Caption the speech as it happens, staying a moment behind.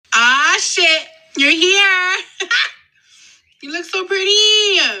shit. You're here. You look so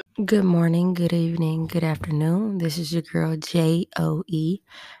pretty. Good morning, good evening, good afternoon. This is your girl Joe,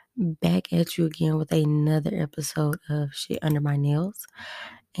 back at you again with another episode of Shit Under My Nails.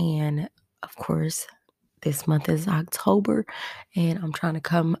 And of course, this month is October, and I'm trying to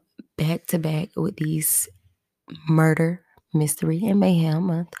come back to back with these murder, mystery, and mayhem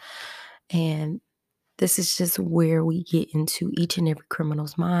month. And this is just where we get into each and every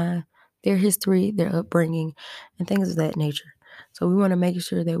criminal's mind, their history, their upbringing, and things of that nature. So we want to make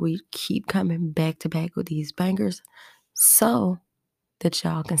sure that we keep coming back to back with these bangers so that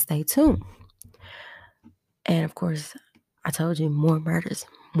y'all can stay tuned. And of course, I told you more murders,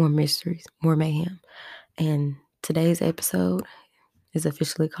 more mysteries, more mayhem. And today's episode is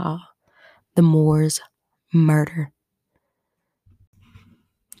officially called The Moors Murder.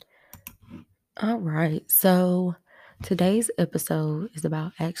 All right, so today's episode is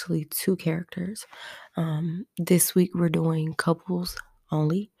about actually two characters. This week we're doing couples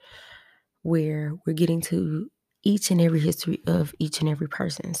only, where we're getting to each and every history of each and every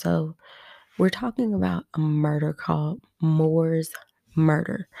person. So we're talking about a murder called Moors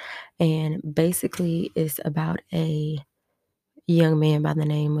Murder. And basically it's about a young man by the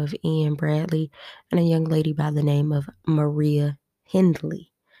name of Ian Bradley and a young lady by the name of Maria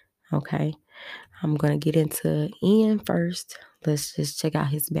Hindley. Okay. I'm going to get into Ian first. Let's just check out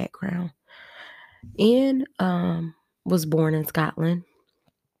his background. Ian was born in Scotland.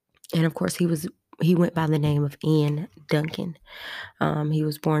 And of course, he went by the name of Ian Duncan. He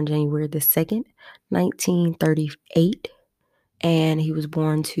was born January the 2nd, 1938. And he was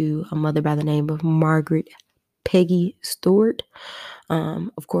born to a mother by the name of Margaret Peggy Stewart.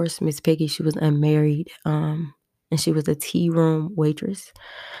 Of course, Miss Peggy, she was unmarried. And she was a tea room waitress.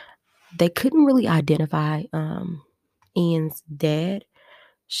 They couldn't really identify Ian's dad.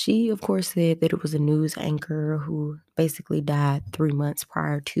 She, of course, said that it was a news anchor who basically died 3 months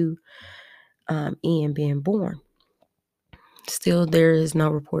prior to Ian being born. Still, there is no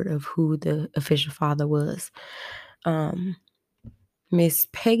report of who the official father was. Miss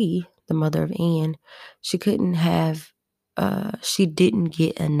Peggy, the mother of Ian, she didn't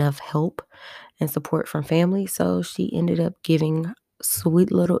get enough help and support from family, so she ended up giving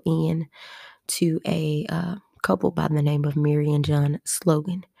sweet little Ian to a couple by the name of Mary and John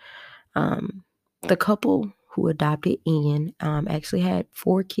Slogan. The couple who adopted Ian actually had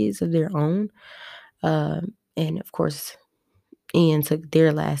 4 kids of their own. And of course, Ian took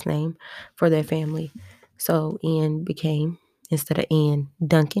their last name for their family. So Ian became, instead of Ian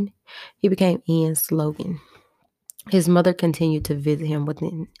Duncan, he became Ian Slogan. His mother continued to visit him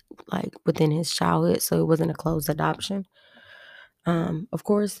within his childhood, so it wasn't a closed adoption. Of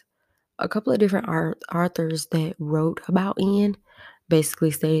course, a couple of different authors that wrote about Ian basically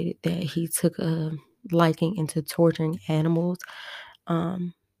stated that he took a liking into torturing animals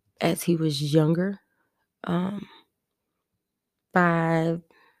as he was younger. By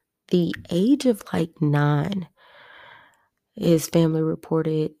the age of 9, his family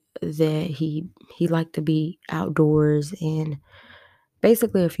reported that he liked to be outdoors, and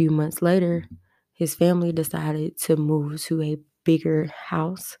basically a few months later, his family decided to move to a bigger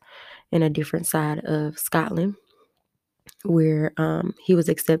house in a different side of Scotland, where he was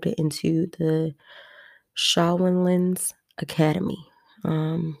accepted into the Shawlands Academy.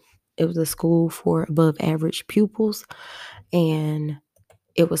 It was a school for above average pupils, and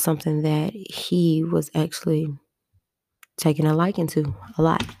it was something that he was actually taking a liking to a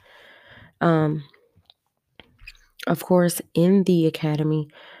lot. Of course, in the academy,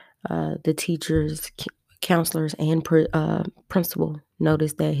 the teachers, counselors, and principal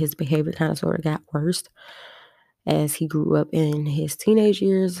noticed that his behavior kind of sort of got worse as he grew up in his teenage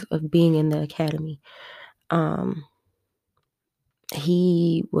years of being in the academy.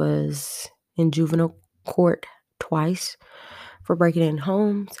 He was in juvenile court twice for breaking in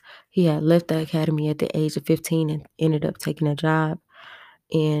homes. He had left the academy at the age of 15 and ended up taking a job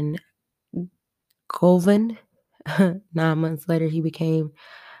in Govan. 9 months later, he became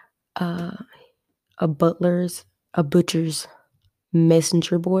a butcher's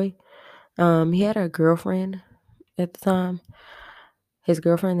messenger boy. He had a girlfriend at the time. His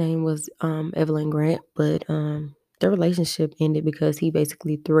girlfriend's name was Evelyn Grant, but their relationship ended because he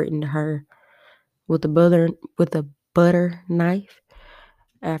basically threatened her with a butter knife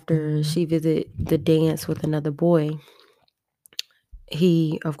after she visited the dance with another boy.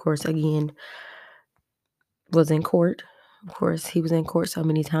 He, of course, again was in court. Of course, he was in court so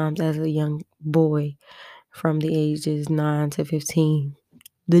many times as a young boy from the ages 9 to 15.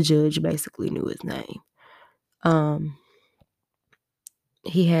 The judge basically knew his name.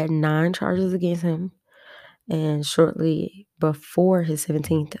 He had 9 charges against him, and shortly before his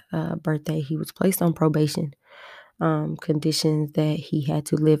 17th birthday, he was placed on probation, conditions that he had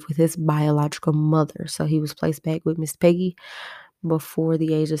to live with his biological mother. So he was placed back with Miss Peggy before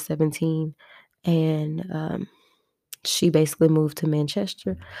the age of 17, and she basically moved to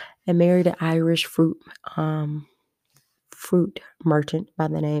Manchester and married an Irish fruit merchant by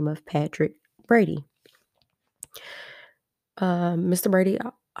the name of Patrick Brady. Mr. Brady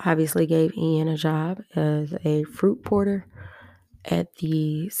obviously gave Ian a job as a fruit porter at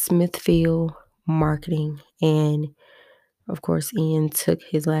the Smithfield Marketing, and of course, Ian took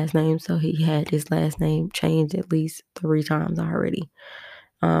his last name, so he had his last name changed at least 3 times already.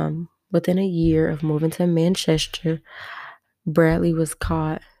 Within a year of moving to Manchester, Bradley was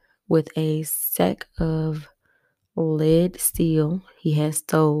caught with a sack of lead steel he had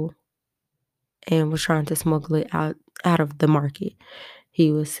stole and was trying to smuggle it out of the market.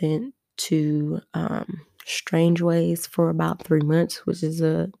 He was sent to Strangeways for about 3 months, which is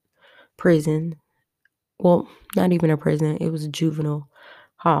a prison. Well, not even a prison. It was a juvenile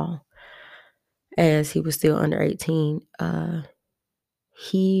hall, as he was still under 18.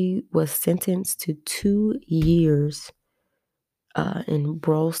 He was sentenced to 2 years in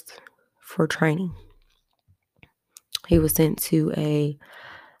Brolst for training. He was sent to a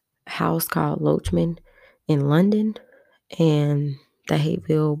house called Lochman in London and the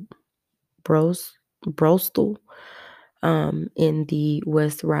Hayville Brostal in the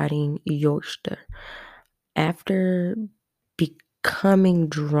West Riding, Yorkshire. After becoming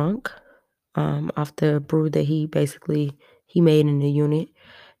drunk off the brew that he made in the unit,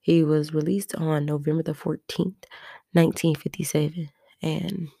 he was released on November the 14th, 1957,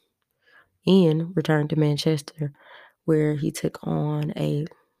 and Ian returned to Manchester, where he took on a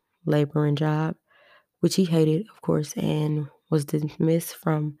laboring job, which he hated, of course, and was dismissed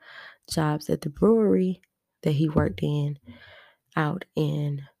from jobs at the brewery that he worked in out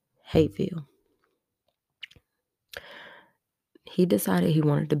in Hayville. He decided he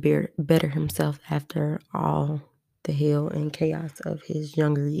wanted to better himself after all the hell and chaos of his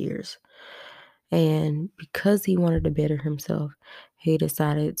younger years. And because he wanted to better himself, he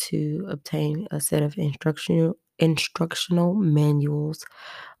decided to obtain a set of instructional manuals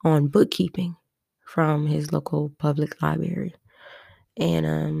on bookkeeping from his local public library.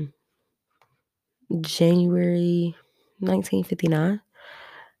 And January 1959,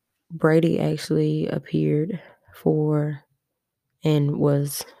 Brady actually appeared for and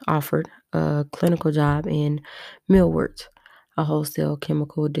was offered a clinical job in Millward, a wholesale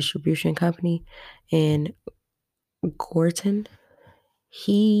chemical distribution company in Gorton.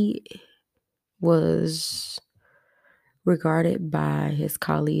 He was regarded by his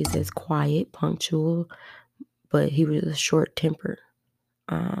colleagues as quiet, punctual, but he was short-tempered.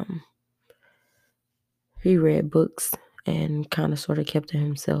 He read books and kind of sort of kept to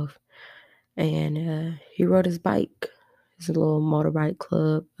himself. And he rode his bike. His little motorbike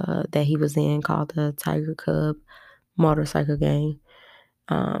club that he was in called the Tiger Cub Motorcycle Gang,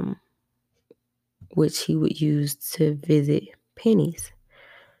 which he would use to visit Penny's.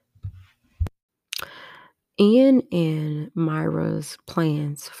 Ian and Myra's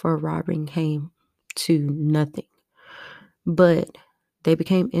plans for robbing came to nothing, but they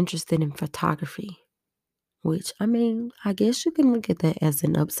became interested in photography, which, I mean, I guess you can look at that as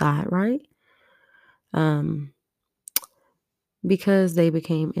an upside, right? Because they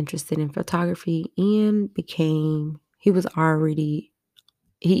became interested in photography, Ian he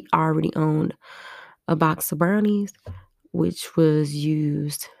already owned a box of brownies, which was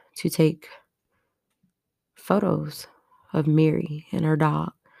used to take photos of Mary and her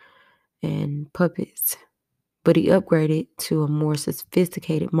dog and puppets. But he upgraded to a more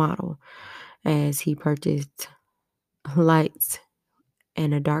sophisticated model as he purchased lights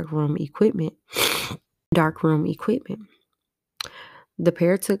and a darkroom equipment. The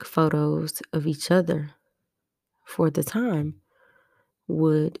pair took photos of each other for the time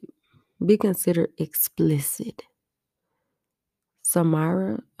would be considered explicit.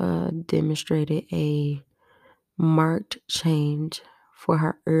 Samira demonstrated a marked change for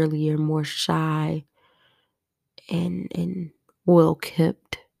her earlier, more shy and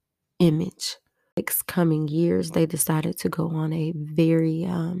well-kept image. Next coming years, they decided to go on a very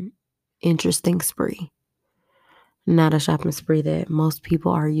interesting spree. Not a shopping spree that most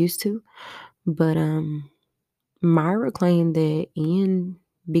people are used to, but Myra claimed that Ian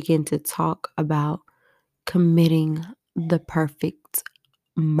began to talk about committing the perfect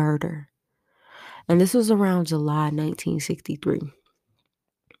murder. And this was around July 1963.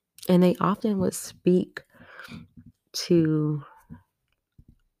 And they often would speak to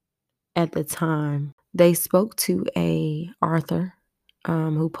at the time. They spoke to a author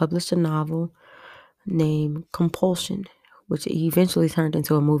who published a novel named Compulsion, which eventually turned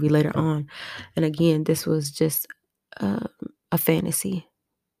into a movie later on. And again, this was just a fantasy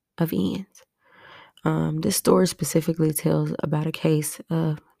of Ian's. This story specifically tells about a case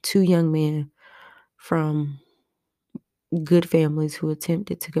of two young men from good families who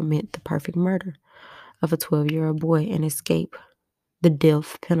attempted to commit the perfect murder of a 12-year-old boy and escape the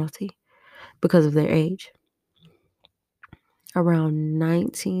death penalty because of their age. Around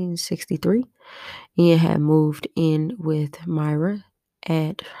 1963, Ian had moved in with Myra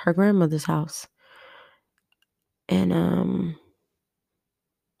at her grandmother's house. And on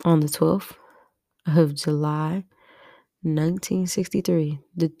the 12th of July, 1963,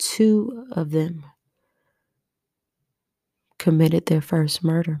 the two of them committed their first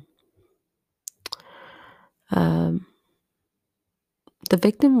murder. The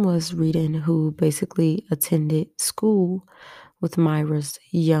victim was Reedon, who basically attended school with Myra's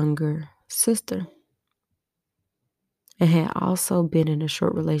younger sister and had also been in a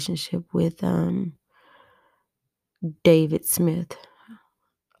short relationship with David Smith,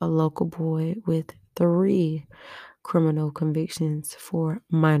 a local boy with 3 criminal convictions for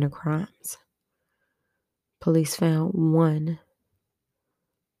minor crimes. Police found one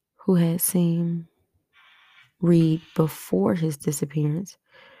who had seen Reed before his disappearance,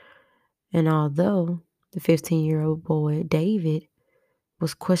 and although the 15-year-old boy, David,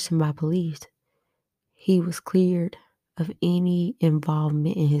 was questioned by police, he was cleared of any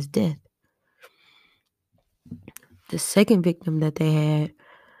involvement in his death. The second victim that they had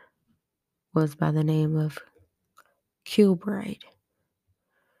was by the name of Kilbride,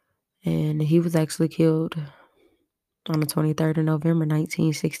 and he was actually killed on the 23rd of November,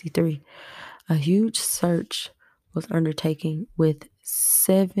 1963. A huge search was undertaken with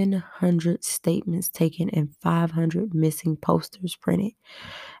 700 statements taken and 500 missing posters printed.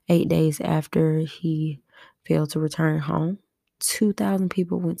 8 days after he failed to return home, 2,000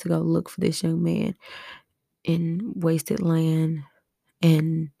 people went to go look for this young man in wasted land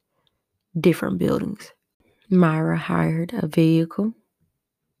and different buildings. Myra hired a vehicle.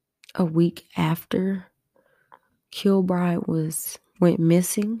 A week after Kilbride went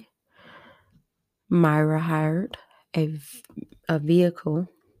missing, Myra hired a vehicle.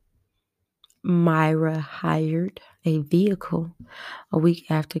 Myra hired a vehicle a week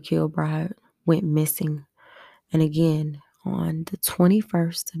after Kilbride went missing. And again, on the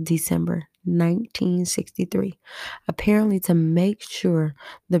 21st of December, 1963, apparently to make sure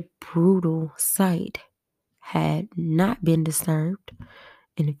the brutal site had not been disturbed,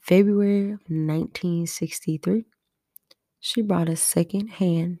 in February of 1963, she brought a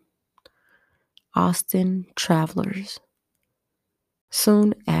second-hand Austin Travelers,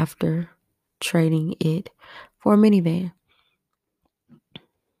 soon after trading it for a minivan.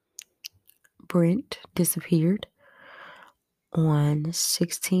 Brent disappeared on the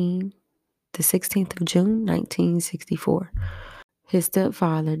 16th of June, 1964. His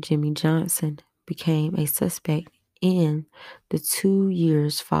stepfather, Jimmy Johnson, became a suspect in the 2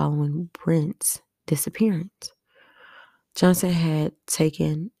 years following Brent's disappearance. Johnson had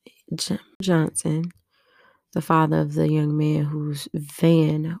taken Johnson, the father of the young man whose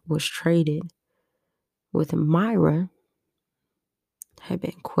van was traded with Myra, had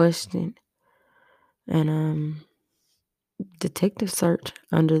been questioned, and detectives searched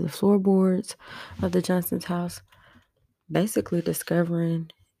under the floorboards of the Johnson's house, basically discovering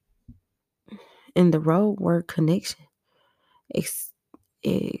in the roadwork connection. It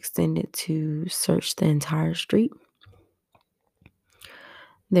extended to search the entire street.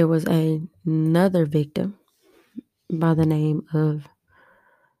 There was another victim by the name of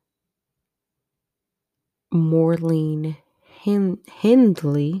Maureen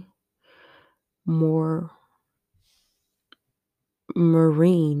Hindley, Maureen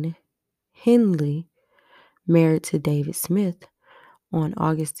Hindley, married to David Smith on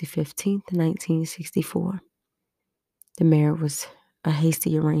August the 15th, 1964. The marriage was a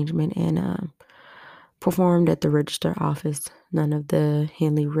hasty arrangement and performed at the register office. None of the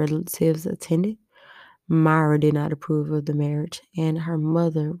Hindley relatives attended. Myra did not approve of the marriage, and her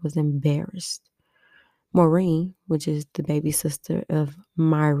mother was embarrassed. Maureen, which is the baby sister of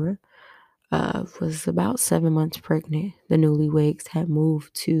Myra, was about 7 months pregnant. The newlyweds had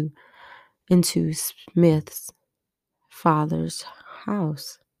moved into Smith's father's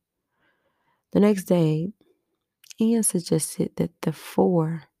house. The next day, Ian suggested that the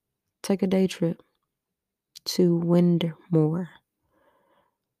four take a day trip to Windmore.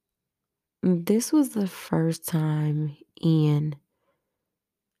 This was the first time Ian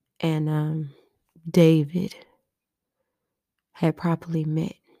and David had properly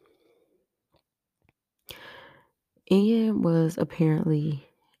met. Ian was apparently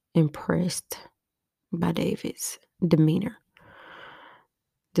impressed by David's demeanor.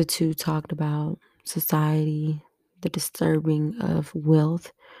 The two talked about society, the disturbing of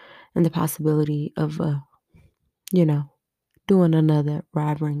wealth, and the possibility of, doing another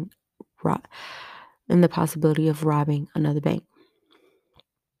and the possibility of robbing another bank.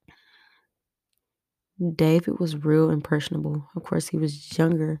 David was real impressionable. Of course, he was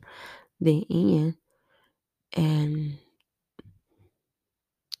younger than Ian, and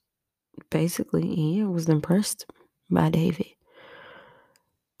basically, Ian was impressed by David,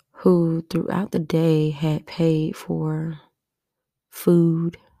 who throughout the day had paid for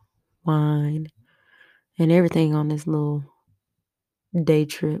food, wine, and everything on this little day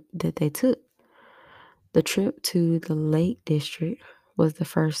trip that they took. The trip to the Lake District was the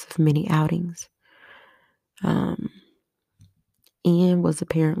first of many outings. Ian was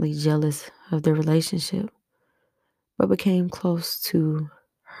apparently jealous of their relationship, but became close to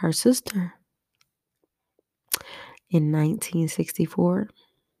her sister. In 1964,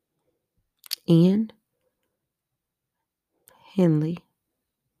 Ian Henley,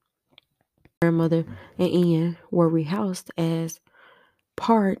 grandmother, and Ian were rehoused as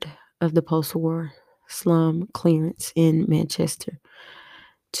part of the post-war slum clearance in Manchester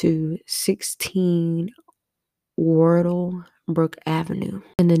to 16 Wardlebrook Avenue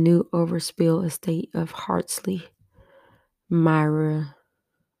in the new Overspill estate of Hartsley. Myra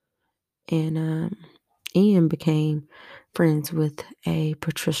and Ian became friends with a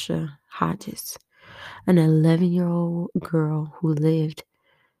Patricia Hodges, an 11-year-old girl who lived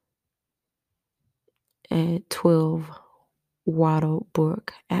at 12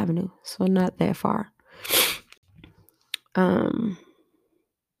 Wattlebrook Avenue, so not that far.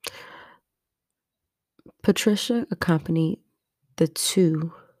 Patricia accompanied the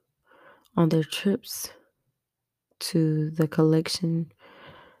two on their trips to the collection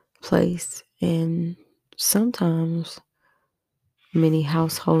place, and sometimes many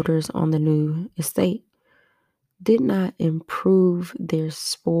householders on the new estate did not improve their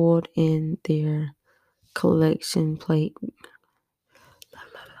spoiled in their collection plate.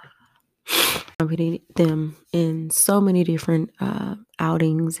 Accompanied them in so many different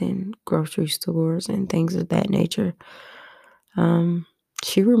outings and grocery stores and things of that nature.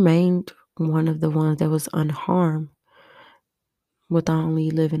 She remained one of the ones that was unharmed, with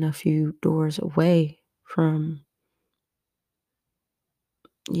only living a few doors away from,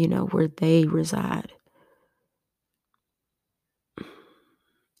 where they reside.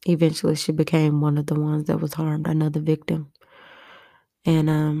 Eventually, she became one of the ones that was harmed, another victim.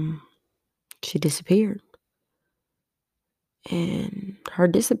 And she disappeared. And her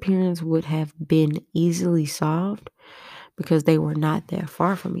disappearance would have been easily solved because they were not that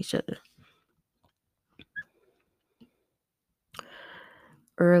far from each other.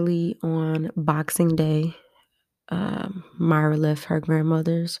 Early on Boxing Day, Myra left her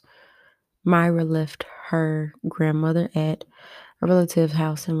grandmother at a relative's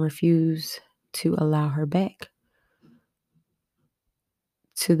house and refused to allow her back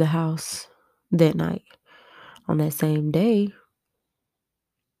to the house that night. On that same day,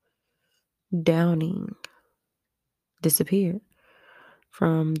 Downing disappeared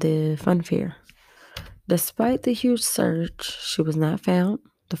from the fun fair. Despite the huge search, she was not found.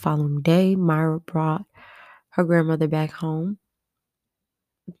 The following day, Myra brought her grandmother back home.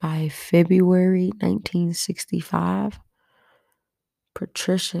 By February 1965,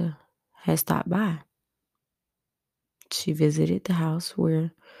 Patricia had stopped by. She visited the house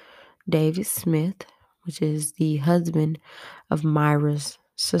where David Smith, which is the husband of Myra's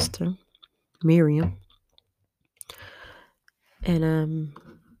sister, Miriam, and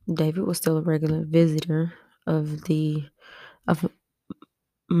David was still a regular visitor of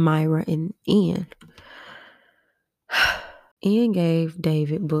Myra and Ian. Ian gave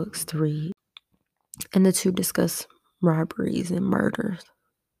David books to read, and the two discussed robberies and murders.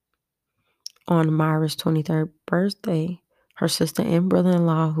 On Myra's 23rd birthday, her sister and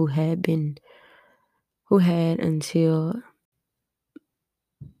brother-in-law, who had until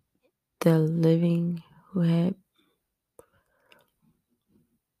the living, who had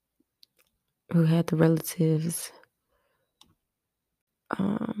the relatives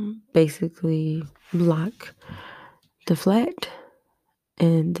basically block the flat,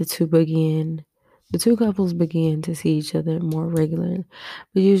 and the two couples began to see each other more regularly,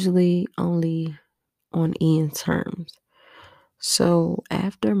 but usually only on Ian's terms. So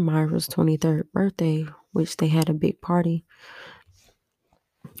after Myra's 23rd birthday, which they had a big party,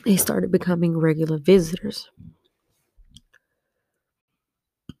 They started becoming regular visitors.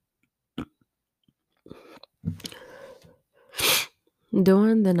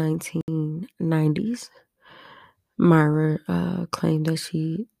 During the 1990s, Myra claimed that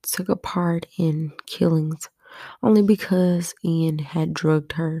she took a part in killings only because Ian had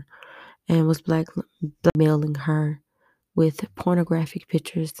drugged her and was blackmailing her with pornographic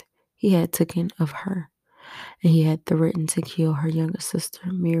pictures he had taken of her. And he had threatened to kill her younger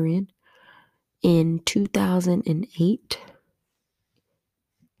sister, Miriam, in 2008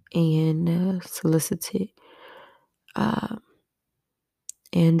 and solicited uh,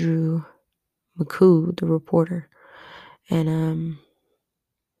 Andrew McCoo, the reporter. And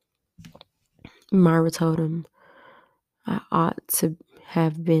Myra told him, I ought to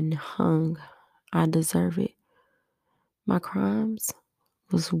have been hung. I deserve it. My crimes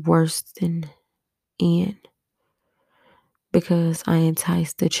was worse than Ian because I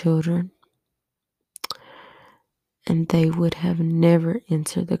enticed the children and they would have never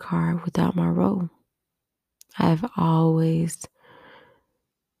entered the car without my role. I've always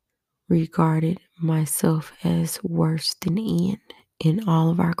regarded myself as worse than Ian in all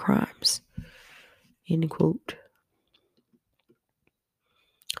of our crimes. End quote.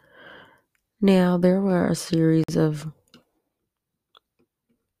 Now, there were a series of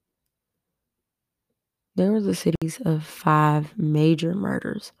five major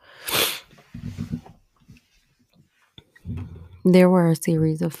murders. There were a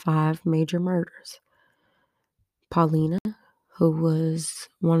series of five major murders. Paulina, who was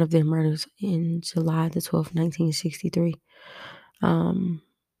one of their murders in July the 12th, 1963.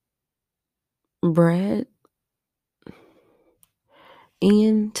 Brad,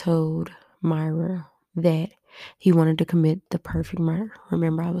 Ian told Myra that he wanted to commit the perfect murder.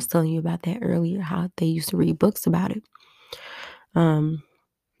 Remember, I was telling you about that earlier, how they used to read books about it.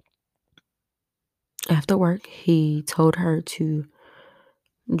 After work, he told her to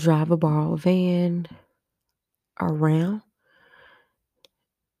drive a borrowed van around.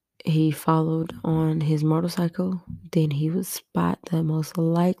 He followed on his motorcycle. Then he would spot the most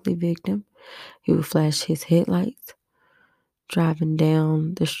likely victim. He would flash his headlights. Driving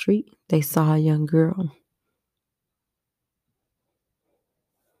down the street, they saw a young girl.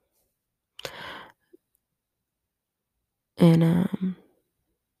 And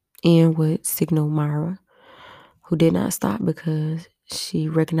Ian would signal Myra, who did not stop because she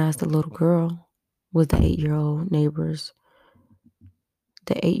recognized the little girl was the 8-year-old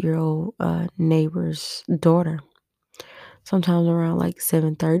neighbor's daughter. Sometimes around like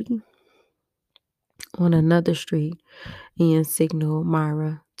 7:30 on another street, Ian signaled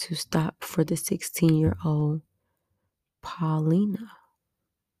Myra to stop for the 16-year-old Paulina,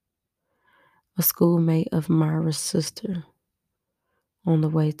 a schoolmate of Myra's sister. On the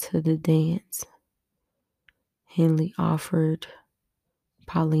way to the dance, Henley offered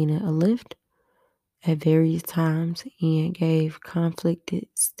Paulina a lift. At various times, Ian gave conflicted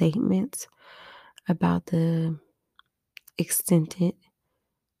statements about the extent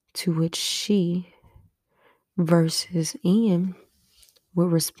to which she versus Ian were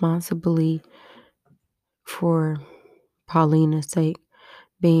responsibly for Paulina's sake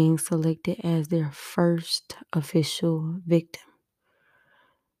being selected as their first official victim.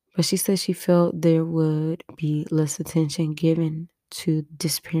 But she said she felt there would be less attention given to the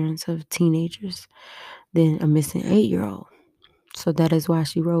disappearance of teenagers than a missing 8-year-old. So that is why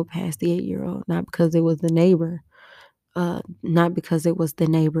she rode past the 8-year-old, not because it was the neighbor, not because it was the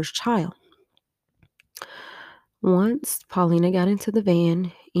neighbor's child. Once Paulina got into the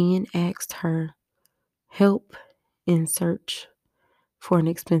van, Ian asked her help in search for an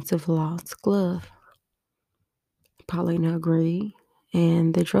expensive lost glove. Paulina agreed,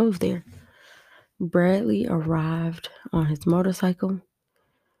 and they drove there. Bradley arrived on his motorcycle.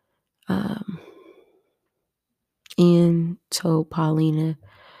 Ian told Paulina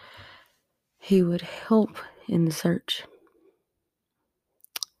he would help in the search.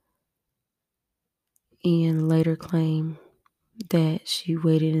 Ian later claimed that she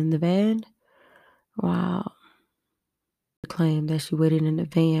waited in the van while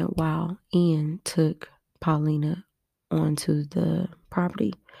Ian took Paulina onto the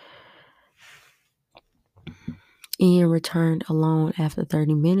property. Ian returned alone after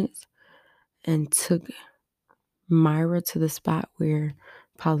 30 minutes and took Myra to the spot where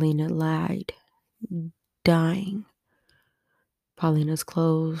Paulina lied, dying. Paulina's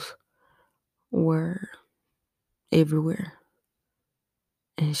clothes were everywhere,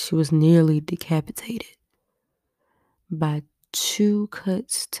 and she was nearly decapitated by 2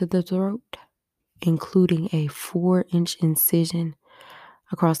 cuts to the throat, including a 4-inch incision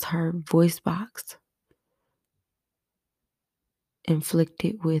across her voice box,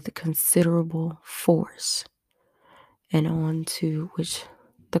 inflicted with considerable force, and onto which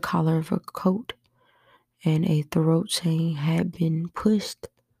the collar of a coat and a throat chain had been pushed.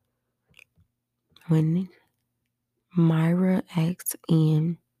 When Myra asked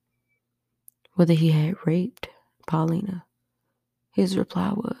Ian whether he had raped Paulina, his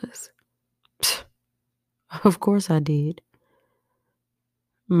reply was, "Of course I did."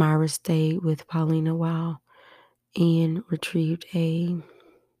 Myra stayed with Paulina while Ian retrieved a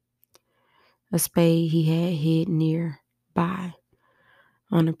spade he had hid nearby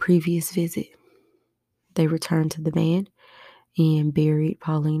on a previous visit. They returned to the van and buried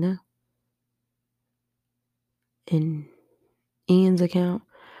Paulina. In Ian's account,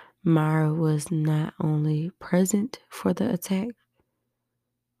 Myra was not only present for the attack,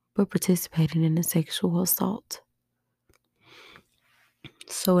 but participated in the sexual assault.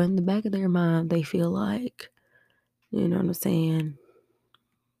 So in the back of their mind, they feel like, you know what I'm saying,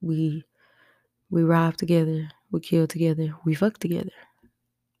 we robbed together, we killed together, we fucked together.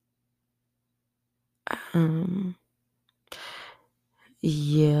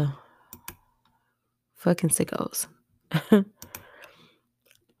 Yeah. Fucking sickos. The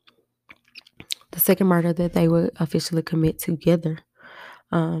second murder that they would officially commit together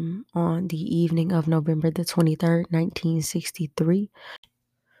on the evening of November the 23rd, 1963.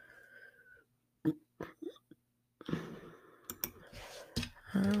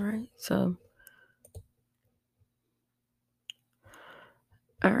 All right, so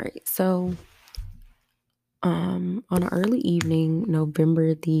on an early evening,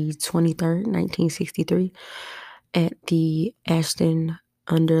 November the 23rd, 1963, at the Ashton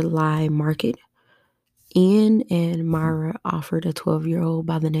Underlie Market, Ian and Myra offered a 12-year-old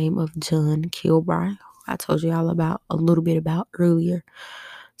by the name of John Kilbride, who I told you all about a little bit about earlier,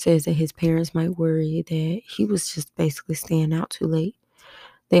 says that his parents might worry that he was just basically staying out too late.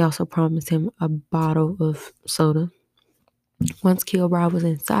 They also promised him a bottle of soda. Once Kilbride was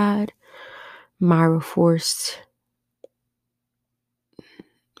inside, Myra forced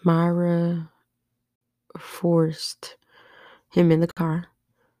him in the car,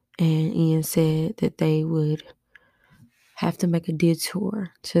 and Ian said that they would have to make a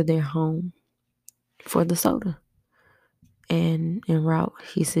detour to their home for the soda. And en route,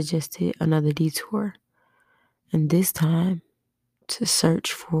 he suggested another detour, and this time to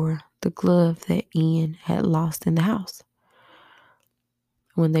search for the glove that Ian had lost in the house.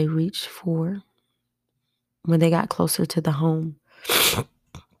 When they got closer to the home,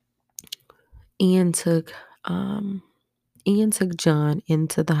 Ian took John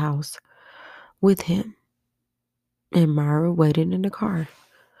into the house with him, and Myra waited in the car.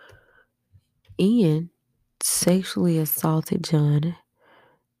 Ian sexually assaulted John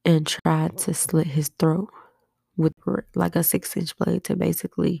and tried to slit his throat with like a 6-inch blade to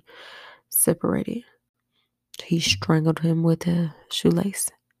basically separate it. He strangled him with a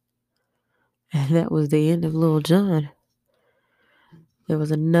shoelace. And that was the end of Little John. There was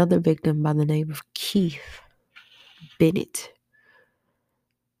another victim by the name of Keith Bennett.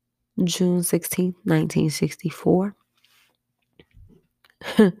 June 16th, 1964.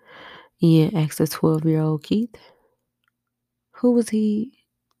 Ian asked the 12-year-old Keith, who was he?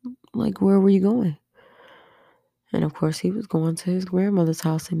 Like, where were you going? And of course, he was going to his grandmother's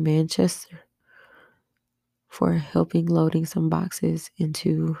house in Manchester for helping loading some boxes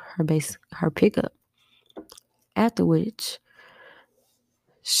into her pickup. After which,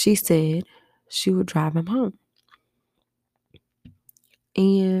 she said she would drive him home.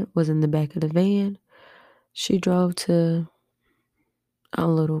 Ian was in the back of the van. She drove to a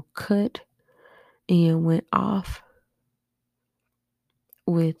little cut and went off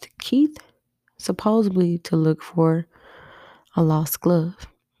with Keith, supposedly to look for a lost glove.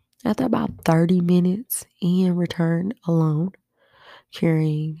 After about 30 minutes, Ian returned alone,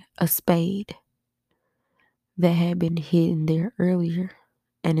 carrying a spade that had been hidden there earlier.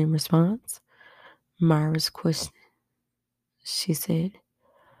 And in response, Myra's question, she said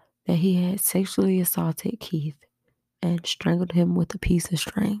that he had sexually assaulted Keith and strangled him with a piece of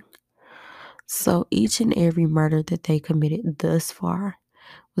string. So each and every murder that they committed thus far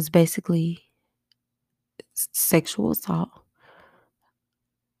was basically sexual assault,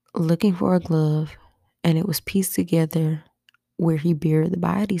 looking for a glove, and it was pieced together where he buried the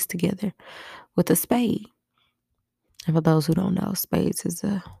bodies together with a spade. And for those who don't know, spades is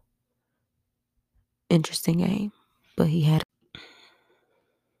a interesting game, but he had.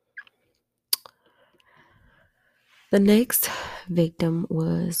 The next victim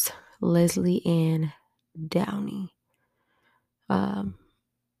was Leslie Ann Downey.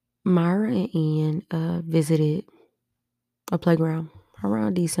 Myra and Ian visited a playground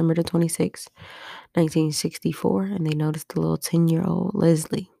around December the 26th, 1964, and they noticed the little 10-year-old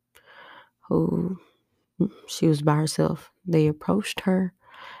Leslie, who she was by herself. They approached her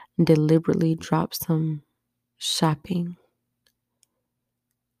and deliberately dropped some shopping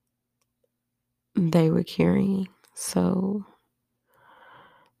they were carrying. So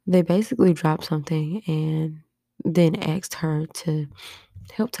they basically dropped something and then asked her to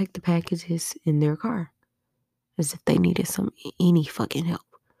help take the packages in their car as if they needed any fucking help.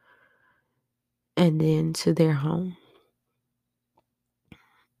 And then to their home.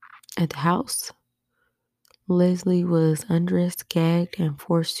 At the house, Leslie was undressed, gagged, and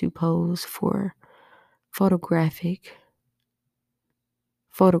forced to pose for photographs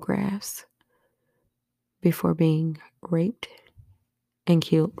before being raped and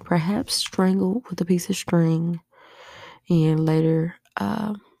killed, perhaps strangled with a piece of string, and later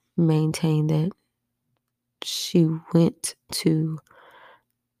maintained that she went to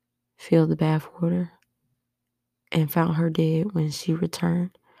fill the bathwater and found her dead when she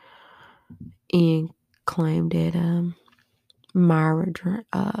returned. Ian claimed that Myra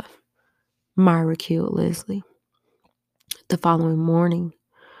killed Leslie. The following morning,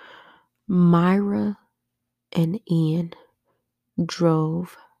 Myra and Ian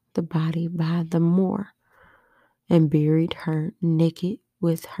drove the body by the moor and buried her naked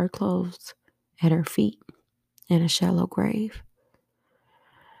with her clothes at her feet in a shallow grave.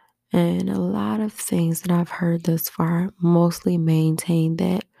 And a lot of things that I've heard thus far mostly maintain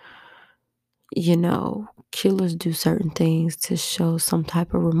that, killers do certain things to show some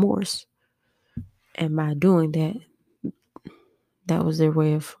type of remorse. And by doing that, that was their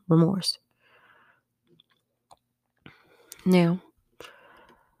way of remorse. Now,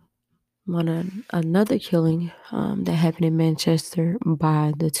 another killing that happened in Manchester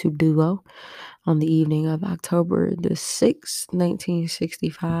by the two duo on the evening of October the 6th,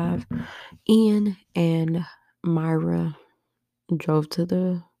 1965, Ian and Myra drove to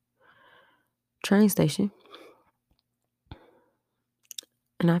the train station.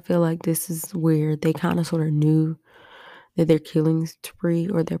 And I feel like this is where they kind of sort of knew that their killing spree,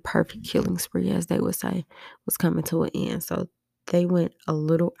 or their perfect killing spree, as they would say, was coming to an end. So they went a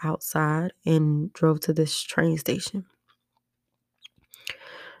little outside and drove to this train station.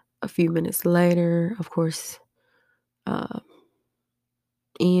 A few minutes later, of course,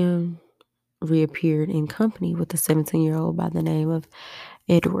 Ian reappeared in company with a 17-year-old by the name of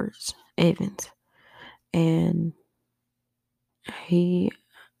Edwards Evans. And he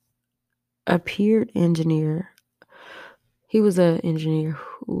appeared engineer. He was an engineer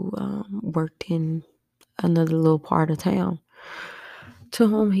who worked in another little part of town, to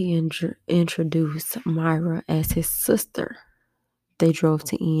whom he introduced Myra as his sister. They drove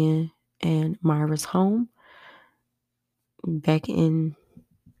to Ian and Myra's home back in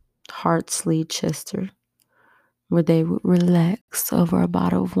Hartsley, Chester, where they would relax over a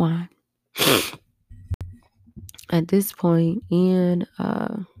bottle of wine. At this point, Ian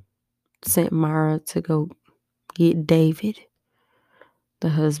sent Myra to go get David, the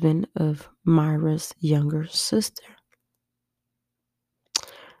husband of Myra's younger sister.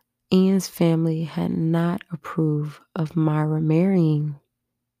 Ian's family had not approved of Myra marrying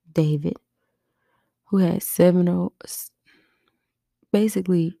David, who had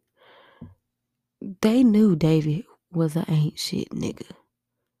basically, they knew David was an ain't shit nigga.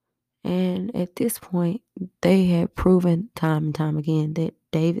 And at this point, they had proven time and time again that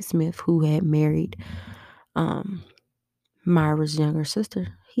David Smith, who had married Myra's younger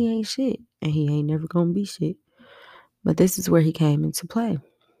sister, he ain't shit. And he ain't never gonna be shit. But this is where he came into play.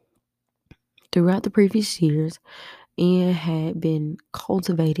 Throughout the previous years, Ian had been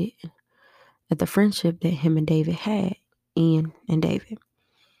cultivated at the friendship that him and David had, Ian and David.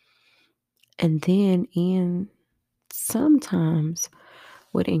 And then Ian sometimes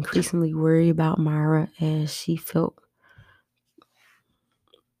would increasingly worry about Myra as she felt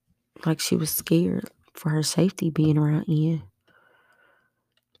like she was scared for her safety being around Ian.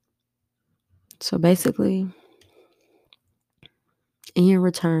 So basically, Ian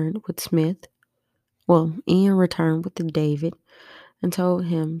returned with David and told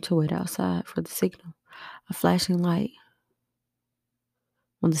him to wait outside for the signal, a flashing light.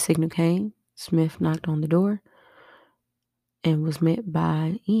 When the signal came, Smith knocked on the door and was met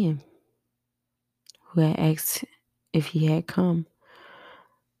by Ian, who had asked if he had come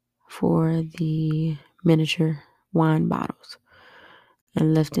for the miniature wine bottles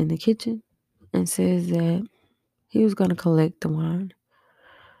and left in the kitchen, and says that he was going to collect the wine.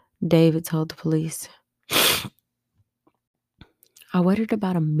 David told the police, I waited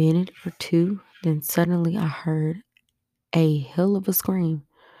about a minute or two, then suddenly I heard a hell of a scream.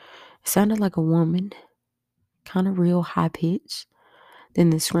 It sounded like a woman, kind of real high pitched. Then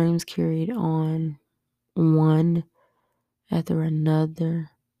the screams carried on one after another,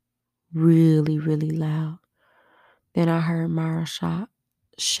 really, really loud. Then I heard Myra shout.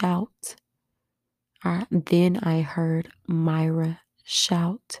 Then I heard Myra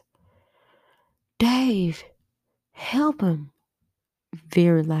shout, "Dave, help him,"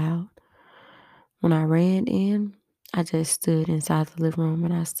 very loud. When I ran in, I just stood inside the living room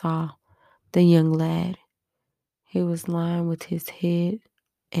and I saw the young lad. He was lying with his head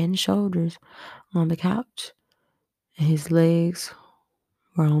and shoulders on the couch, and his legs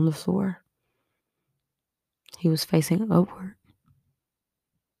were on the floor. He was facing upward.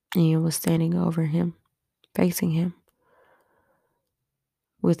 Ian was standing over him, facing him,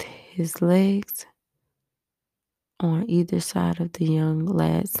 with his legs on either side of the young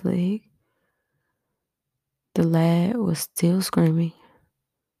lad's leg. The lad was still screaming,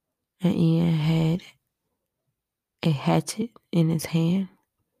 and Ian had a hatchet in his hand.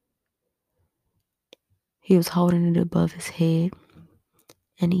 He was holding it above his head,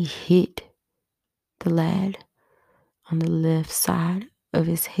 and he hit the lad on the left side of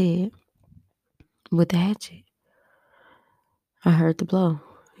his head with the hatchet. I heard the blow.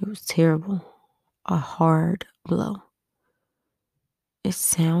 It was terrible. A hard blow. It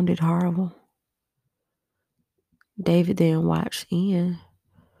sounded horrible. David then watched Ian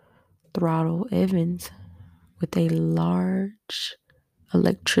throttle Evans with a large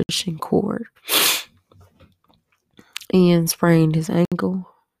electrician cord. Ian sprained his ankle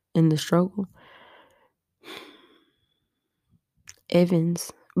in the struggle.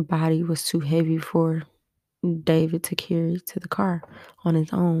 Evans' body was too heavy for David to carry to the car on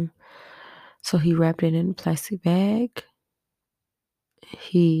his own. So he wrapped it in a plastic bag.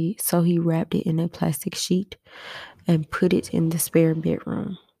 He wrapped it in a plastic sheet and put it in the spare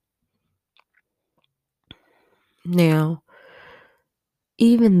bedroom. Now,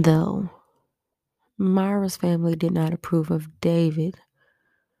 even though Myra's family did not approve of David,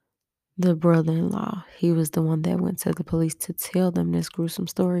 the brother-in-law, he was the one that went to the police to tell them this gruesome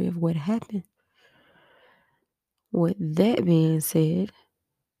story of what happened. With that being said,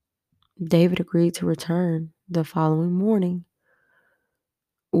 David agreed to return the following morning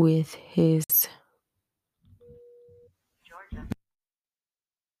with his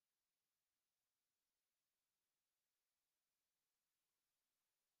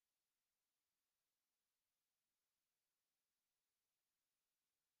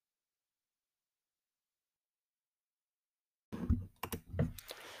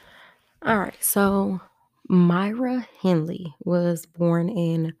All right, so Myra Henley was born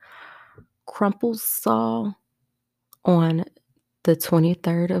in Crumplesall on the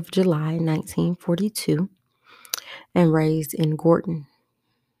 23rd of July, 1942, and raised in Gorton,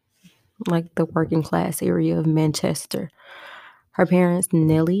 like the working class area of Manchester. Her parents,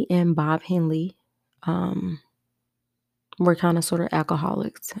 Nellie and Bob Henley, were kind of sort of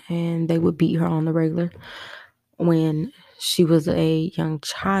alcoholics, and they would beat her on the regular when she was a young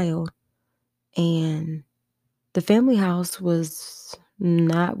child. And the family house was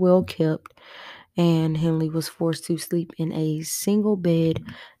not well kept, and Henley was forced to sleep in a single bed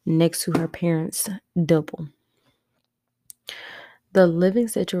next to her parents' double. The living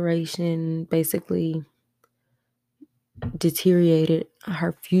situation basically deteriorated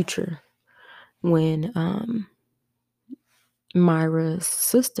her future when Myra's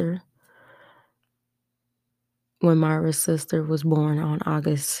sister was born in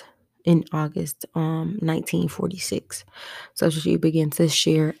August 1946. So she began to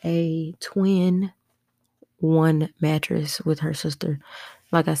share a twin one mattress with her sister.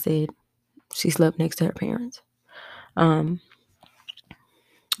 Like I said, she slept next to her parents.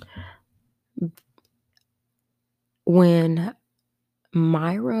 When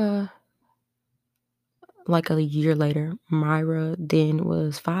Myra, like a year later, Myra then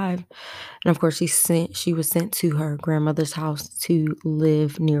was 5, and of course she was sent to her grandmother's house to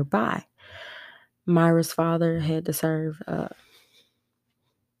live nearby. Myra's father had to serve a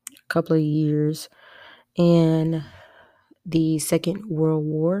couple of years in the Second World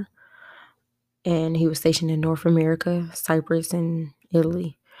War, and he was stationed in North America, Cyprus, and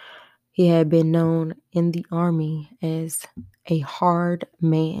Italy. He had been known in the army as a hard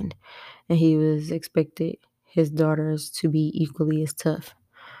man, and he was expected his daughters to be equally as tough.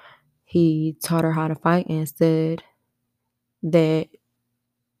 He taught her how to fight and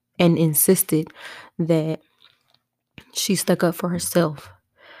insisted that she stuck up for herself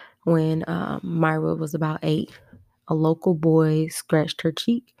when Myra was about 8 a local boy scratched her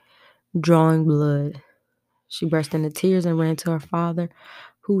cheek, drawing blood. She burst into tears and ran to her father,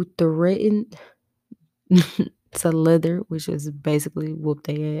 who threatened to leather, which is basically whoop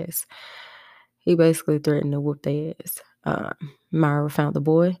their ass. He basically threatened to whoop their ass. Myra found the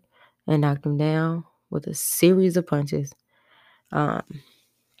boy and knocked him down with a series of punches. Um,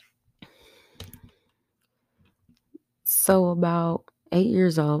 so about 8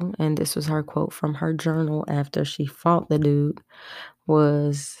 years old, and this was her quote from her journal after she fought the dude,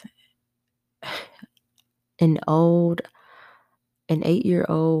 was an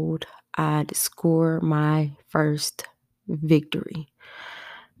 8-year-old, I'd score my first victory.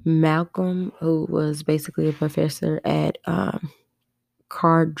 Malcolm, who was basically a professor at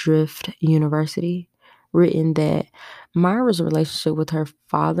Cardiff University, written that Myra's relationship with her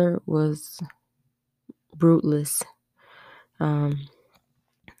father was brutalist.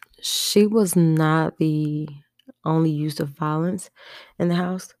 She was not the only use of violence in the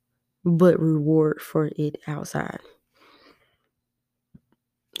house, but reward for it outside.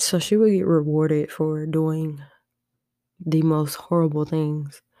 So she would get rewarded for doing the most horrible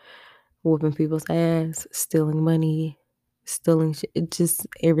things, whooping people's ass, stealing money, stealing just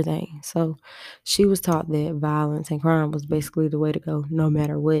everything. So she was taught that violence and crime was basically the way to go, no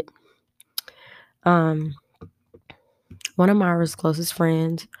matter what. One of Myra's closest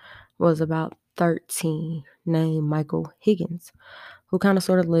friends was about 13, named Michael Higgins, who kind of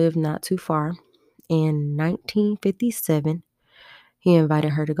sort of lived not too far. In 1957, he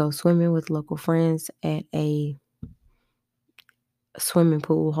invited her to go swimming with local friends at a swimming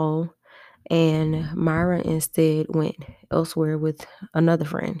pool hole, and Myra instead went elsewhere with another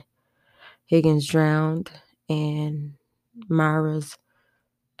friend. Higgins drowned, and Myra's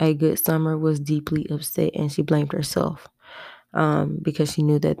A Good Summer was deeply upset, and she blamed herself because she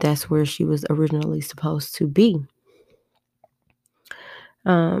knew that that's where she was originally supposed to be.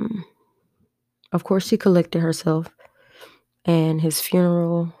 Of course, she collected herself, and his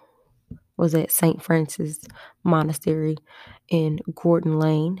funeral was at St. Francis Monastery in Gordon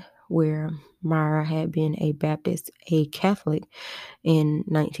Lane, where Myra had been a Catholic in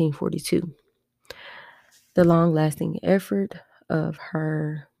 1942. The long-lasting effort of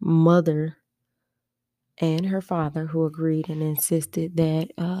her mother and her father, who agreed and insisted that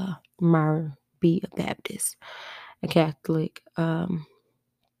Myra be a Baptist, a Catholic,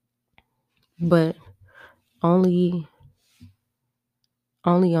 but only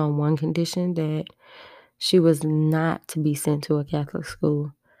on one condition, that she was not to be sent to a Catholic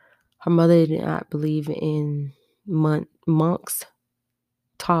school. Her mother did not believe in monks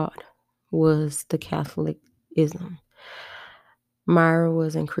taught was the Catholicism. Myra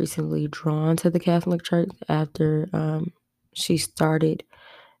was increasingly drawn to the Catholic Church after she started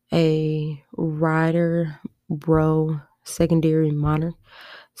a Ryder Bro secondary minor.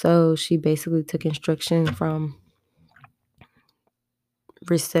 So she basically took instruction from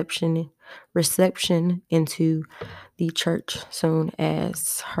reception into the church soon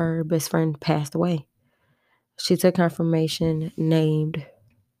as her best friend passed away. She took the confirmation named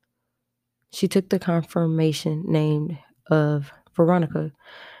of Veronica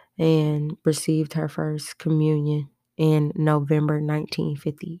and received her first communion in November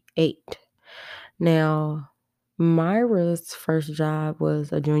 1958. Now, Myra's first job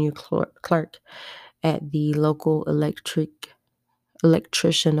was a junior clerk at the local electrical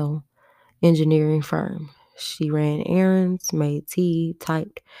engineering firm. She ran errands, made tea,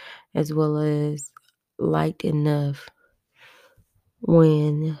 typed, as well as liked enough.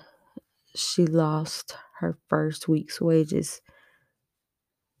 When she lost her first week's wages,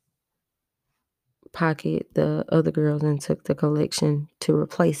 pocketed the other girls and took the collection to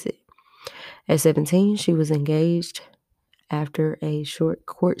replace it. At 17, she was engaged after a short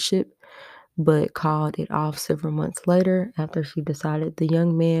courtship, but called it off several months later after she decided the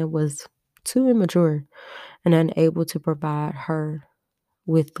young man was too immature and unable to provide her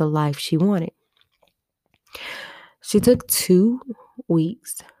with the life she wanted. She took 2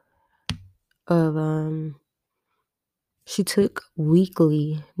 weeks of she took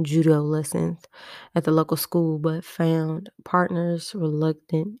weekly judo lessons at the local school, but found partners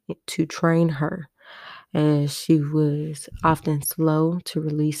reluctant to train her, as she was often slow to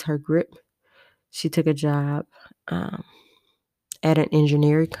release her grip. She took a job at an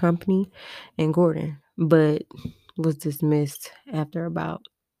engineering company in Gordon, but was dismissed after about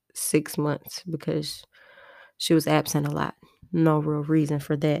 6 months because she was absent a lot. No real reason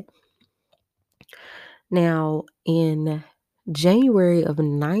for that. Now, in January of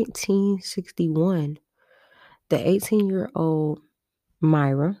 1961, the 18-year-old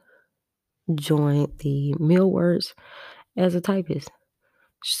Myra joined the Millworks as a typist.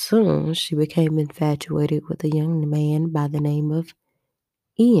 Soon, she became infatuated with a young man by the name of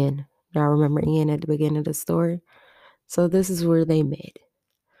Ian. Y'all remember Ian at the beginning of the story? So this is where they met.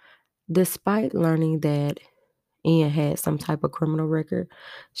 Despite learning that Ian had some type of criminal record,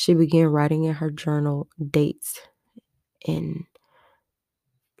 she began writing in her journal dates and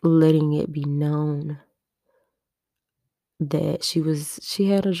letting it be known that she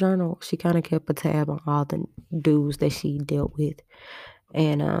had a journal. She kind of kept a tab on all the dudes that she dealt with.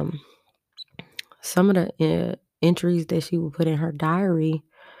 And some of the entries that she would put in her diary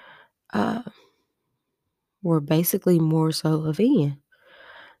uh, were basically more so of Ian,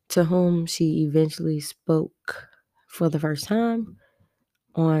 to whom she eventually spoke for the first time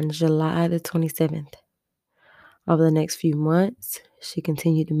on July the 27th. Over the next few months, she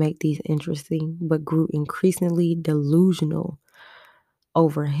continued to make these interesting but grew increasingly delusional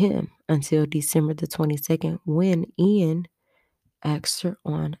over him until December the 22nd, when Ian asked her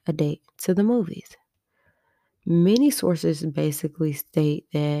on a date to the movies. Many sources basically state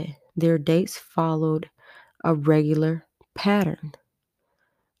that their dates followed a regular pattern: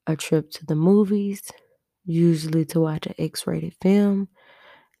 a trip to the movies, usually to watch an X rated film,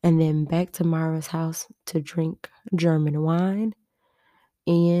 and then back to Myra's house to drink German wine,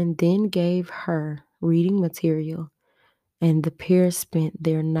 and then gave her reading material, and the pair spent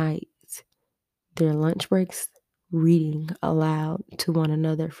their lunch breaks, reading aloud to one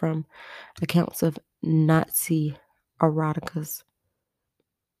another from accounts of Nazi eroticas.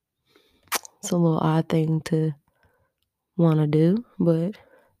 It's a little odd thing to want to do, but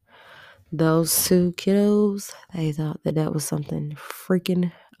those two kiddos, they thought that that was something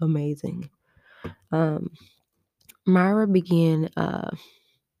freaking amazing. Myra began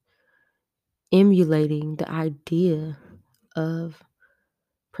emulating the idea of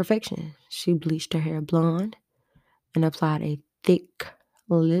perfection. She bleached her hair blonde and applied a thick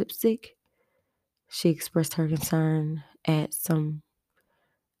lipstick. She expressed her concern at some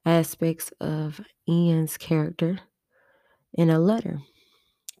aspects of Ian's character in a letter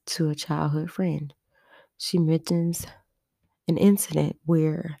to a childhood friend. She mentions an incident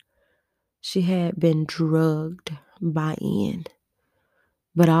where she had been drugged by Ian,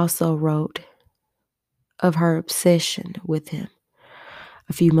 but also wrote of her obsession with him.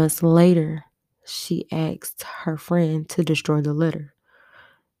 A few months later, she asked her friend to destroy the letter.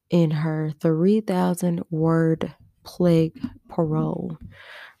 In her 3,000 word plague parole,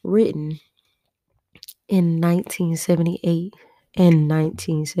 written in 1978 and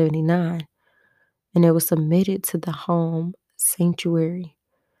 1979, and it was submitted to the home sanctuary,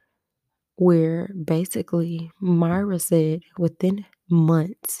 where basically Myra said within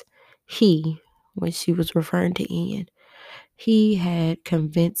months, when she was referring to Ian, he had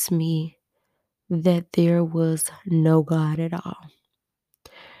convinced me that there was no God at all.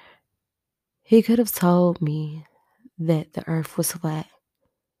 He could have told me that the earth was flat,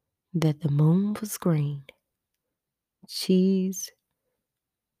 that the moon was green, cheese,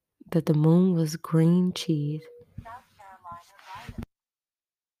 that the moon was green cheese.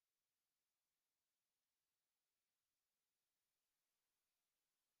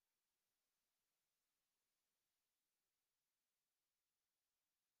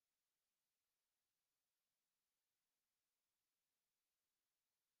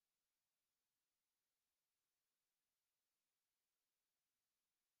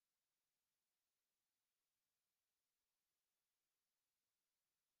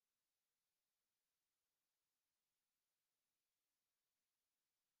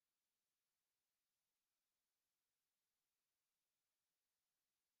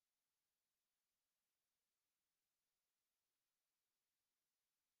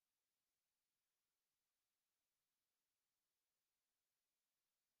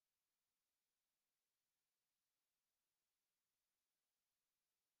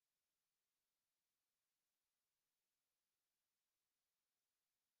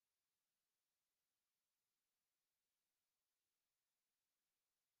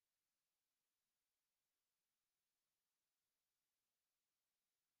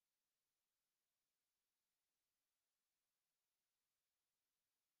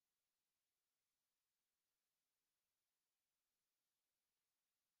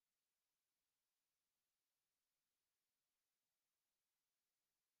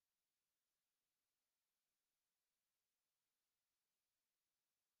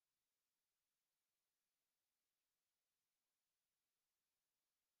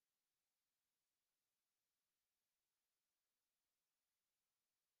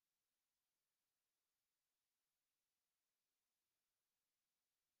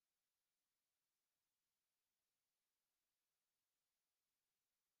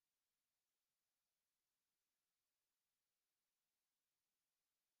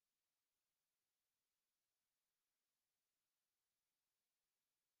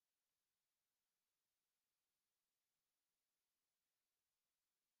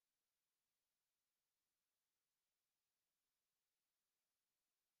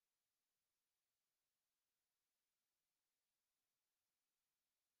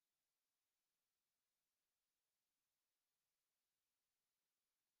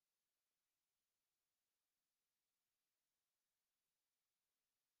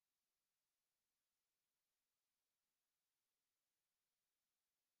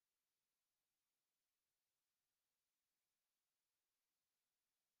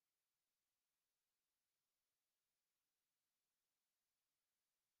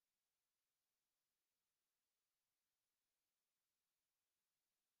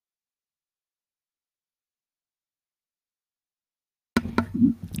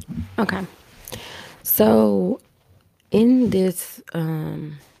 Okay. So in this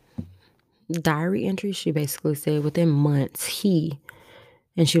diary entry, she basically said within months,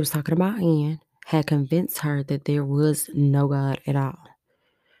 and she was talking about Ian, had convinced her that there was no God at all.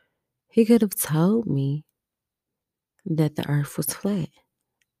 He could have told me that the earth was flat,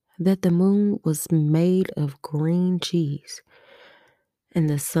 that the moon was made of green cheese, and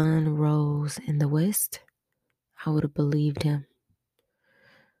the sun rose in the west. I would have believed him.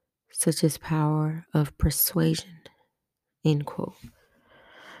 Such is power of persuasion. End quote.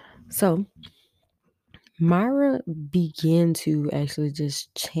 So Myra began to actually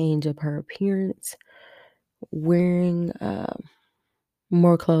just change up her appearance, wearing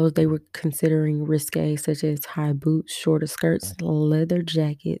more clothes they were considering risque, such as high boots, shorter skirts, leather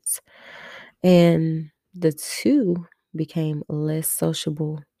jackets, and the two became less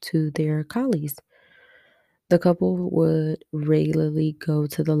sociable to their colleagues. The couple would regularly go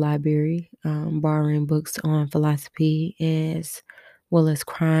to the library, borrowing books on philosophy as well as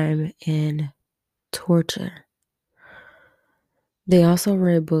crime and torture. They also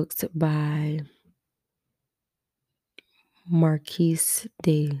read books by Marquise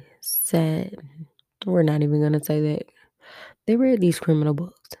de Sade. We're not even going to say that. They read these criminal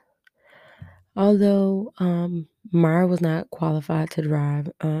books. Although Myra was not qualified to drive,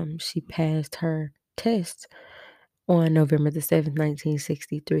 she passed her test on November the 7th,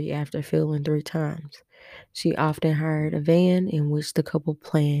 1963, after failing 3 times. She often hired a van in which the couple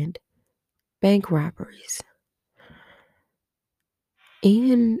planned bank robberies.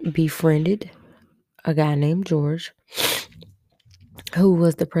 Ian befriended a guy named George, who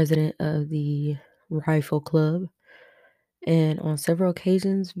was the president of the Rifle Club, and on several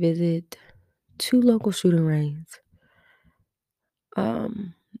occasions visited 2 local shooting ranges.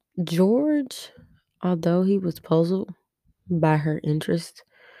 Um, George, although he was puzzled by her interest,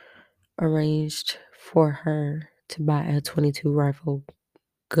 arranged for her to buy a 22 rifle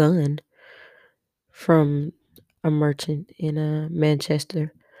gun from a merchant in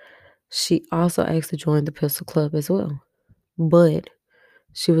Manchester. She also asked to join the pistol club as well, but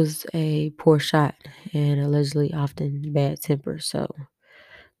she was a poor shot and allegedly often bad tempered, so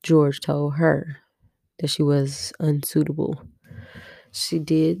George told her that she was unsuitable. She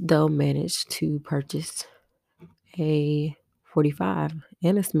did, though, manage to purchase a 45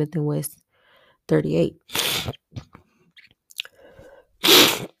 and a Smith & Wesson 38.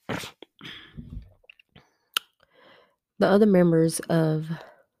 The other members of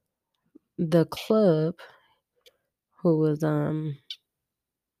the club who was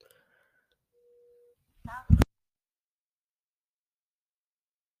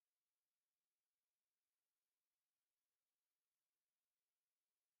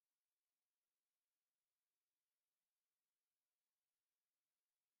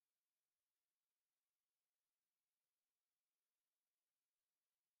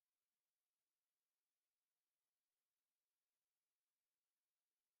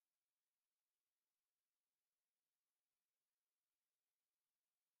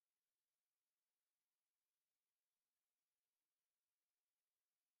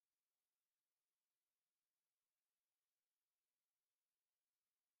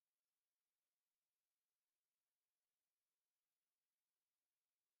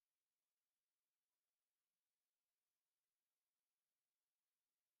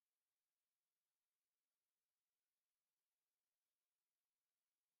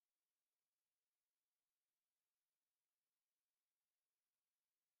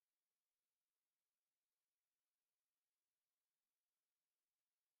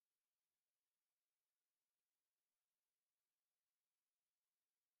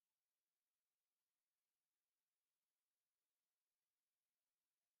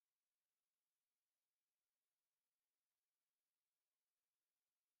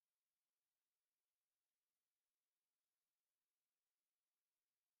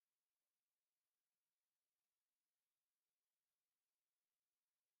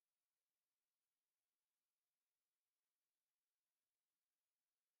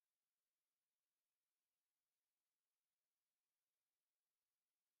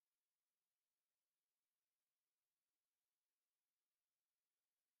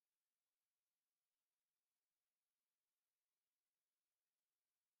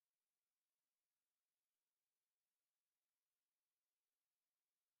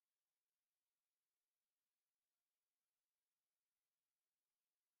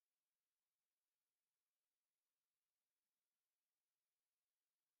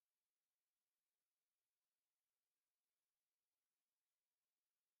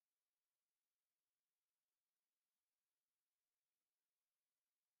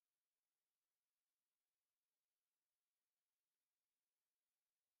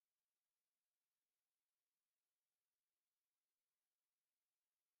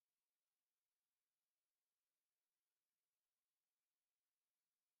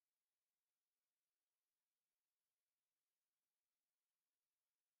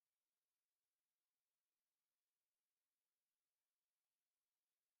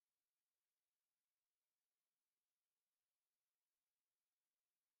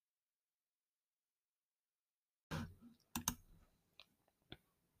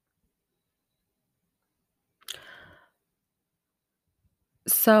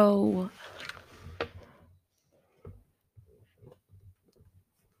So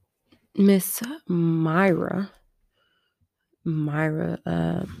Miss Myra,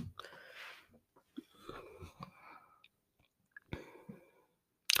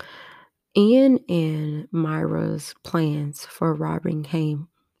 Ian and Myra's plans for robbing came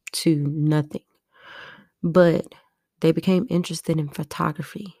to nothing, but they became interested in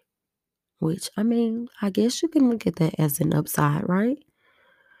photography, which, I mean, I guess you can look at that as an upside, right?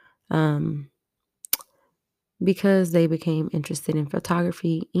 Because they became interested in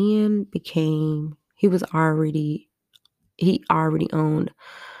photography, Ian he already owned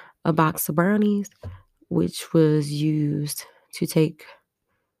a box of brownies, which was used to take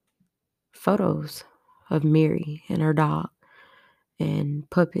photos of Mary and her dog and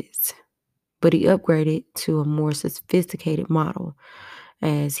puppets. But he upgraded to a more sophisticated model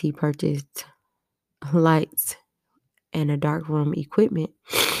as he purchased lights and darkroom equipment.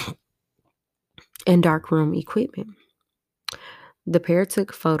 The pair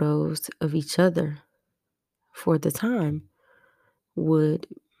took photos of each other for the time would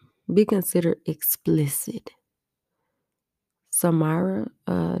be considered explicit. Samira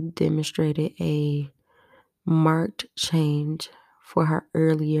demonstrated a marked change for her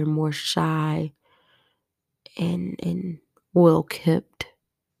earlier, more shy and well-kept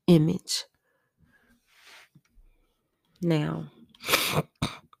image. Now,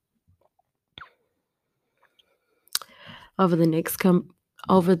 over the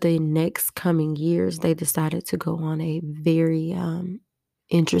next coming years, they decided to go on a very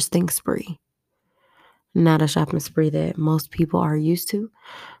interesting spree. Not a shopping spree that most people are used to,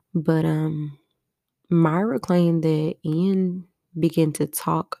 but Myra claimed that Ian began to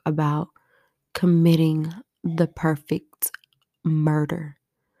talk about committing the perfect murder.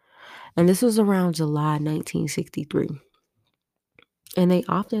 And this was around July 1963. And they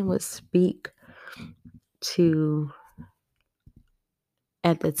often would speak to,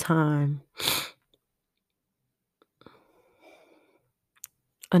 at the time,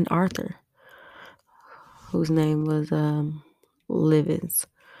 an author whose name was Livens,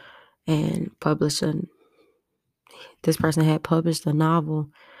 and this person had published a novel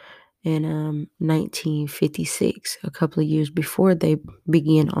in 1956, a couple of years before they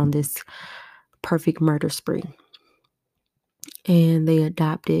began on this perfect murder spree. And they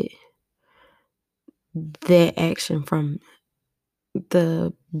adopted that action from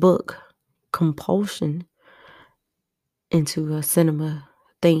the book Compulsion into a cinema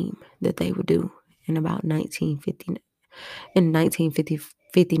theme that they would do in about 1959. In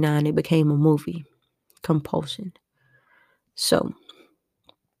 1959, it became a movie, Compulsion. So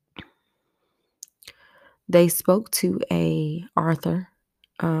they spoke to a author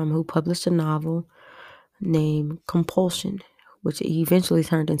who published a novel named Compulsion, which eventually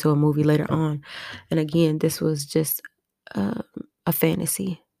turned into a movie later on. And again, this was just a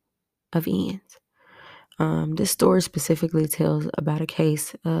fantasy of Ian's. This story specifically tells about a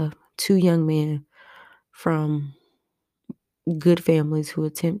case of two young men from good families who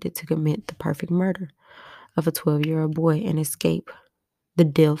attempted to commit the perfect murder of a 12-year-old boy and escape the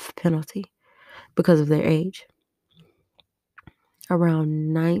death penalty because of their age.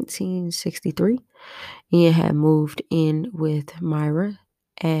 Around 1963, Ian had moved in with Myra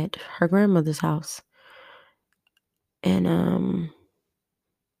at her grandmother's house. And on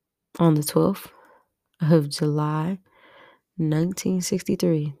the 12th of July,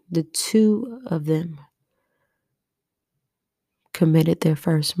 1963, the two of them committed their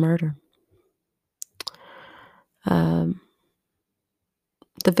first murder. The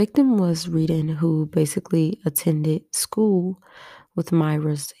victim was Rita, who basically attended school with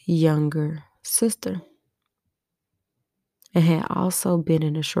Myra's younger sister, and had also been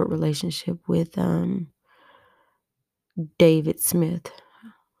in a short relationship with David Smith,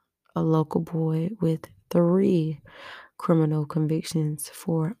 a local boy with 3 criminal convictions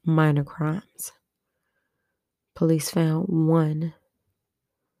for minor crimes. Police found one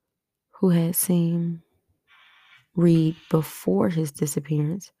who had seen Reed before his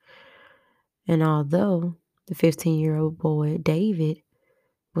disappearance, and although the 15-year-old boy, David,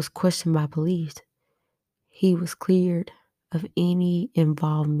 was questioned by police, he was cleared of any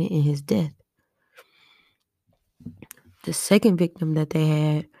involvement in his death. The second victim that they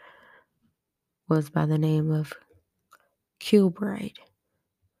had was by the name of Kilbride,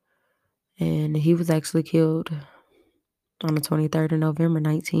 and he was actually killed on the 23rd of November,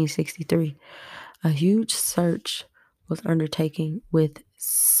 1963. A huge search was undertaken with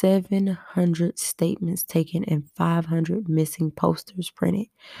 700 statements taken and 500 missing posters printed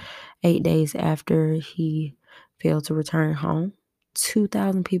 8 days after he failed to return home.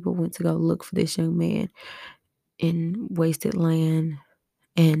 2,000 people went to go look for this young man in wasted land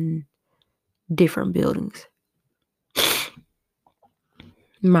and different buildings.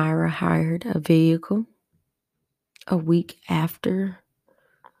 Myra hired a vehicle a week after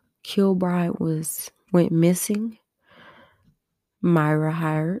Kilbride went missing. Myra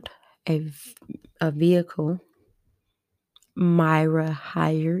hired a vehicle. Myra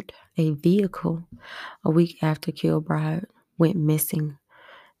hired a vehicle a week after Kilbride went missing,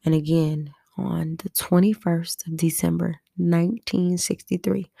 and again on the 21st of December,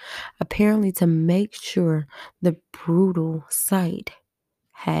 1963, apparently to make sure the brutal site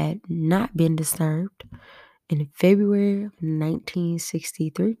had not been disturbed. In February of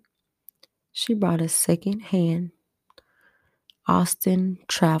 1963, she bought a second-hand Austin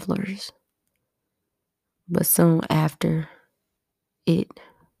Travelers, but soon after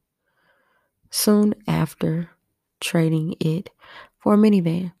trading it for a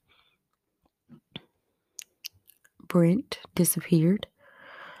minivan. Brent disappeared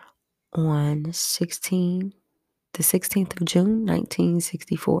on the 16th of June,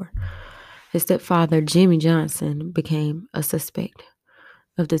 1964. His stepfather, Jimmy Johnson, became a suspect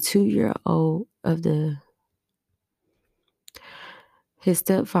of the 2-year-old His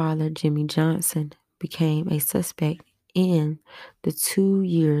stepfather, Jimmy Johnson, became a suspect in the 2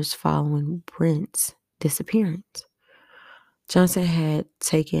 years following Brent's disappearance. Johnson had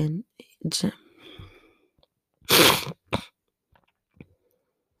taken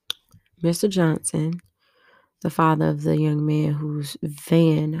Mr. Johnson, the father of the young man whose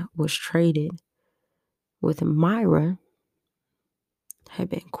van was traded with Myra, had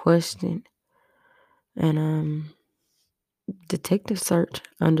been questioned, and detectives searched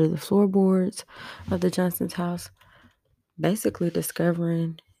under the floorboards of the Johnson's house, basically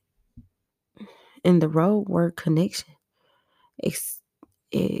discovering in the roadwork connection. It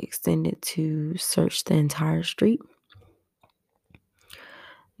extended to search the entire street.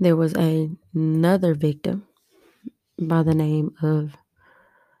 There was another victim by the name of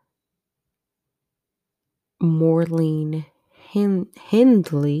Maureen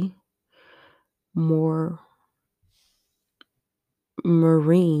Hindley,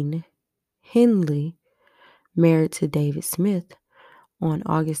 Maureen Hindley, married to David Smith on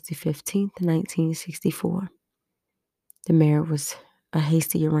August the 15th, 1964. The marriage was a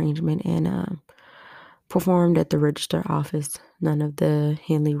hasty arrangement and performed at the register office. None of the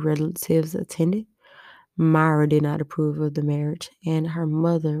Hindley relatives attended. Myra did not approve of the marriage, and her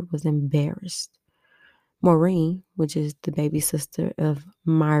mother was embarrassed. Maureen, which is the baby sister of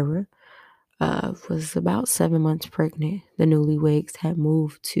Myra, was about 7 months pregnant. The newlyweds had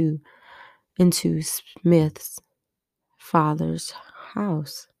moved into Smith's father's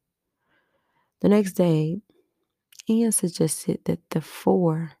house. The next day, Ian suggested that the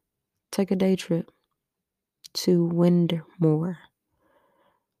four take a day trip to Windermere.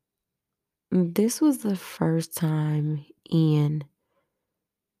 This was the first time Ian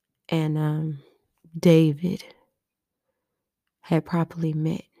and David had properly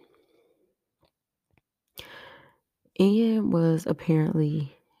met. Ian was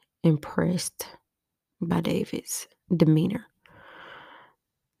apparently impressed by David's demeanor.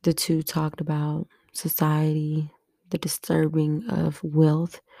 The two talked about society, the disturbing of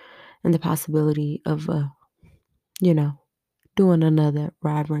wealth, and the possibility of, doing another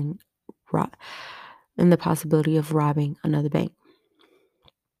and the possibility of robbing another bank.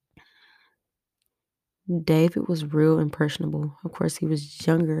 David was real impressionable. Of course, he was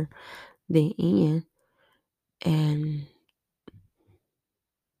younger than Ian, and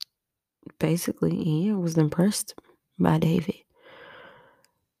basically Ian was impressed by David,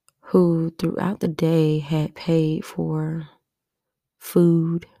 who throughout the day had paid for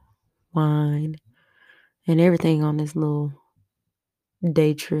food, wine, and everything on this little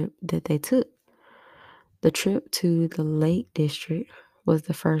day trip that they took. The trip to the Lake District was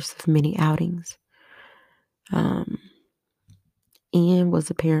the first of many outings. Ian was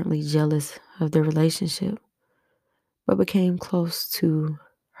apparently jealous of the relationship, but became close to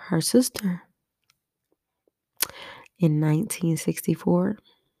her sister. In 1964,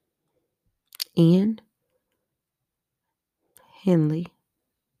 Ian Hindley,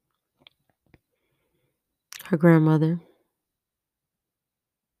 her grandmother,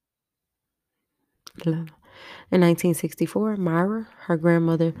 in 1964, Myra, her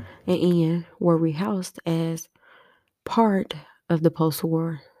grandmother, and Ian were rehoused as part of the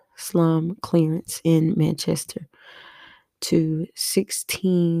post-war slum clearance in Manchester to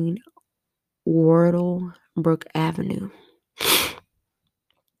 16 Wardlebrook Avenue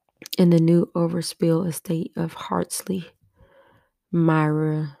in the new Overspill estate of Hartsley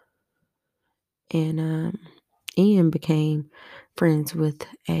Myra and Ian became friends with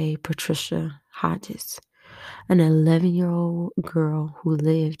a Patricia Hodges, an 11-year-old girl who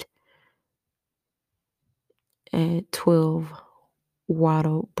lived at 12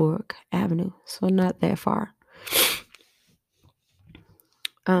 Wattlebrook Avenue, so not that far.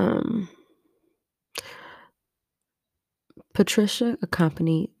 Patricia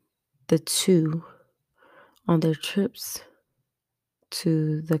accompanied the two on their trips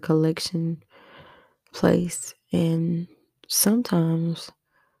to the collection place, and sometimes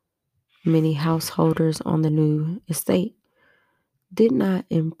many householders on the new estate did not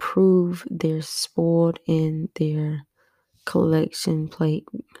improve their spoiled in their collection plate.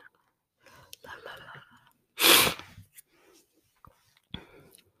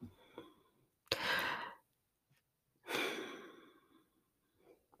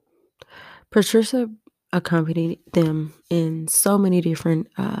 Patricia accompanied them in so many different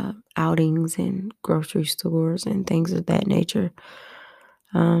outings and grocery stores and things of that nature.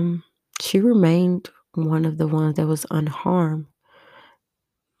 She remained one of the ones that was unharmed,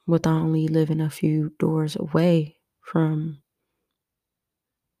 with only living a few doors away from,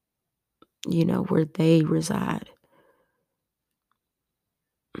 where they reside.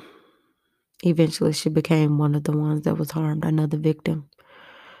 Eventually, she became one of the ones that was harmed, another victim.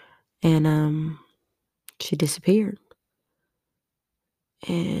 And she disappeared.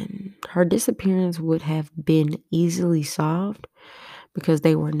 And her disappearance would have been easily solved because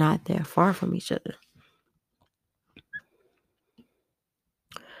they were not that far from each other.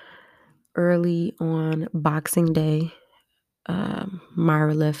 Early on Boxing Day,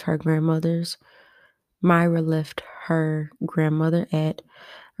 Myra left her grandmother at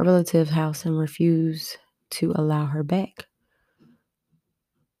a relative's house and refused to allow her back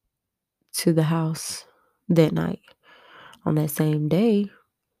to the house that night. On that same day,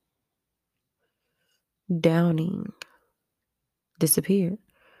 Downing disappeared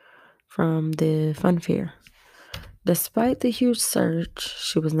from the fun fair. Despite the huge search,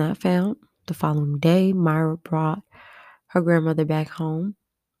 she was not found. The following day, Myra brought her grandmother back home.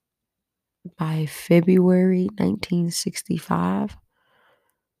 By February 1965,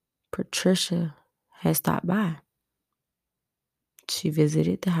 Patricia had stopped by. She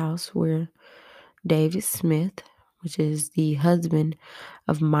visited the house where David Smith, which is the husband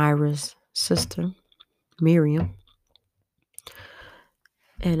of Myra's sister, Miriam,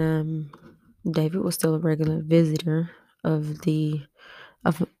 and David was still a regular visitor of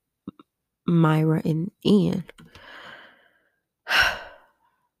Myra and Ian.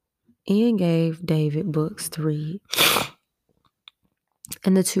 Ian gave David books to read,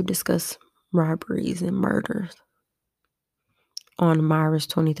 and the two discussed robberies and murders. On Myra's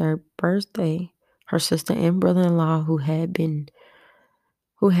 23rd birthday, her sister and brother-in-law, who had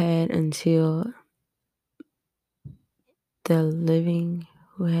until the living,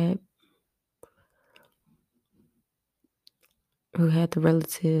 who had the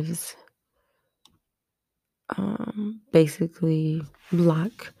relatives basically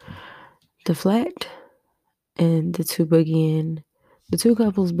block the flat, and the two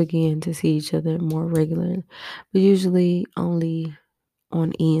couples began to see each other more regularly, but usually only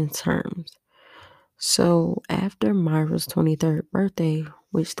on Ian's terms. So after Myra's 23rd birthday,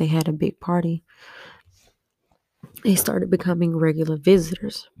 which they had a big party, they started becoming regular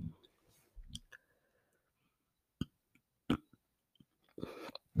visitors.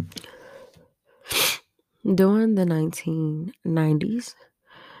 During the 1990s,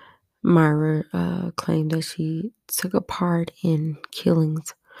 Myra claimed that she took a part in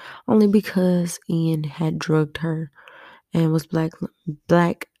killings only because Ian had drugged her and was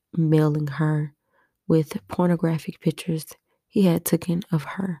blackmailing her with pornographic pictures he had taken of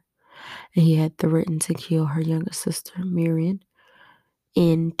her. And he had threatened to kill her younger sister, Miriam,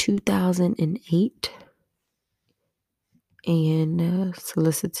 in 2008 and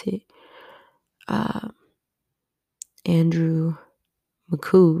solicited Andrew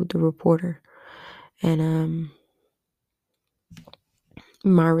McCoo, the reporter. And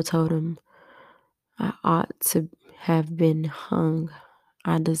Myra told him, "I ought to have been hung.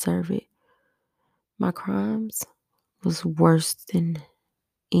 I deserve it. My crimes was worse than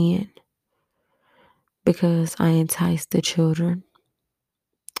Ian because I enticed the children,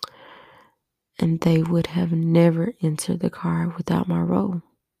 and they would have never entered the car without my role.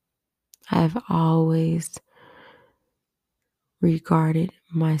 I have always regarded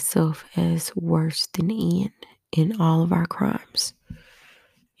myself as worse than Ian in all of our crimes."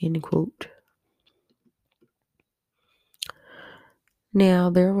 End quote. Now,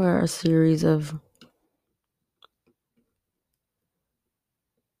 there were a series of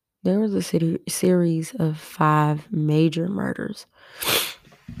There was a series of 5 major murders.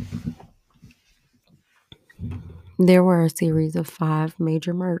 There were a series of 5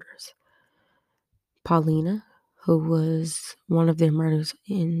 major murders. Paulina, who was one of their murders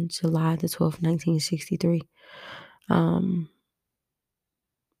in July the 12th, 1963.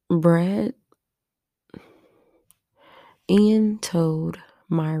 Brad Ian told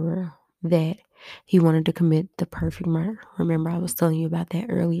Myra that he wanted to commit the perfect murder. Remember, I was telling you about that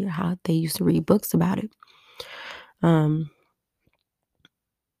earlier, how they used to read books about it.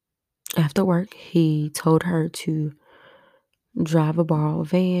 After work, he told her to drive a borrowed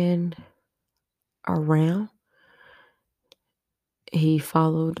van around. He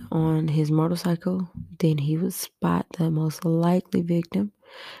followed on his motorcycle. Then he would spot the most likely victim.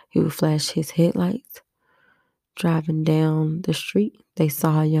 He would flash his headlights. Driving down the street, they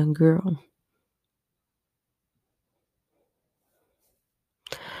saw a young girl.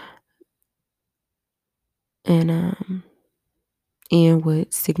 And Ian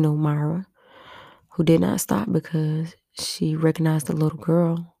would signal Myra, who did not stop because she recognized the little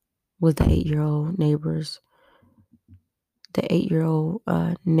girl was the 8-year-old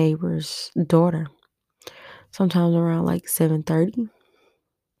neighbor's daughter. Sometimes around like 7:30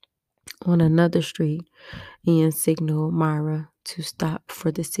 on another street, Ian signaled Myra to stop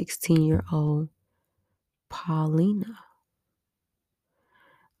for the 16-year-old Paulina,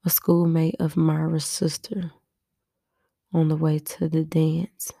 a schoolmate of Myra's sister. On the way to the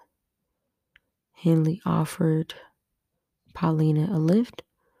dance, Henley offered Paulina a lift.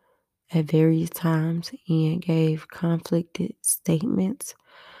 At various times, Ian gave conflicted statements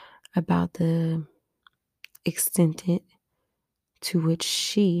about the extent to which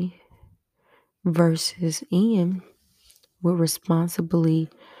she versus Ian were responsibility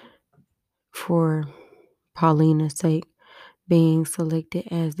for Paulina's sake being selected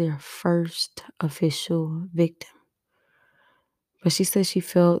as their first official victim. But she said she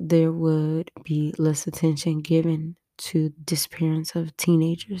felt there would be less attention given to the disappearance of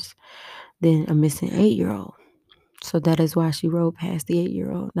teenagers than a missing 8-year-old. So that is why she rode past the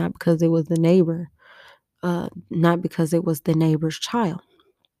 8-year-old, not because it was the neighbor, not because it was the neighbor's child.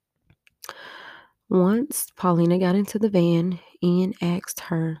 Once Paulina got into the van, Ian asked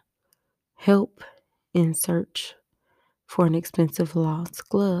her help in search for an expensive lost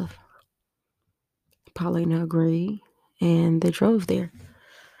glove. Paulina agreed, and they drove there.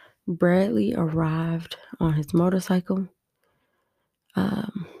 Bradley arrived on his motorcycle.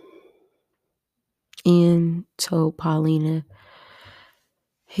 Ian told Paulina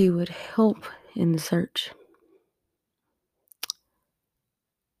he would help in the search.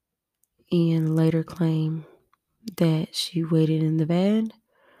 Ian later claimed that she waited in the van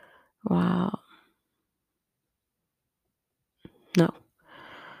while... No.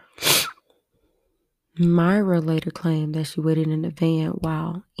 Myra later claimed that she waited in the van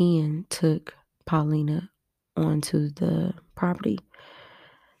while Ian took Paulina onto the property.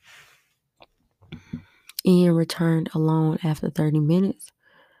 Ian returned alone after 30 minutes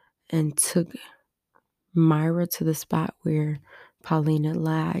and took Myra to the spot where Paulina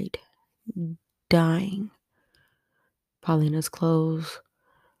lied, dying. Paulina's clothes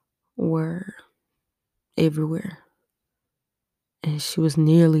were everywhere, and she was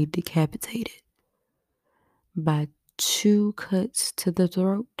nearly decapitated by 2 cuts to the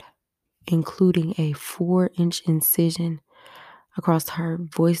throat, including a 4-inch incision across her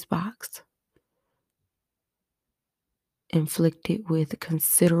voice box, inflicted with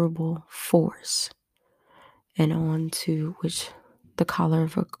considerable force, and onto which the collar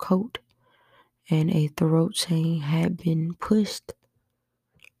of a coat and a throat chain had been pushed.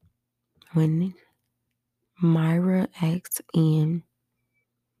 When Myra asked Ian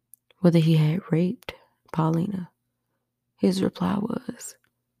whether he had raped Paulina, his reply was,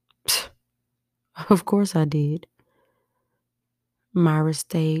 "Of course I did." Myra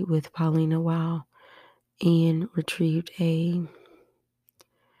stayed with Paulina while Ian retrieved a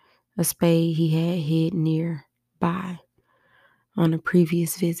spade he had hid nearby on a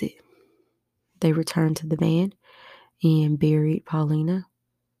previous visit. They returned to the van and buried Paulina.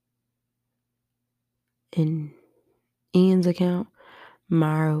 In Ian's account,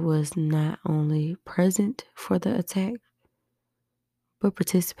 Myra was not only present for the attack, but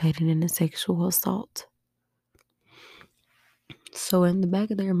participated in the sexual assault. So in the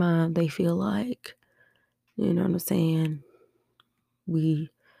back of their mind, they feel like, you know what I'm saying, we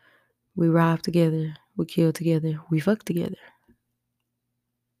robbed together, we killed together, we fucked together.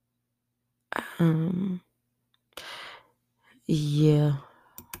 Yeah.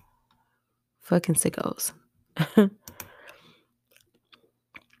 Fucking sickos.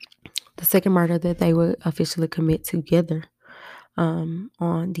 second murder that they would officially commit together on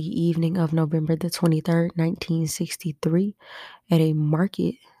the evening of November the 23rd, 1963, at a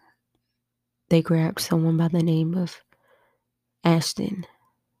market. They grabbed someone by the name of Ashton.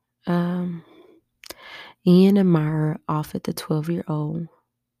 Ian and Myra offered the 12-year-old.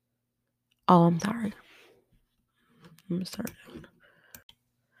 Oh, I'm sorry. I'm going to start.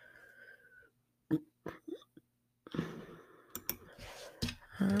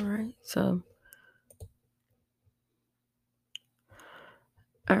 All right.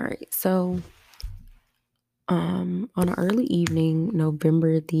 On an early evening,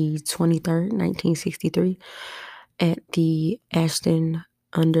 November the 23rd, 1963, at the Ashton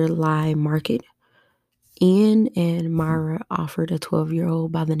Underlie Market, Ian and Myra offered a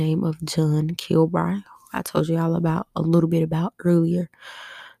 12-year-old by the name of John Kilbride, I told you all about a little bit about earlier.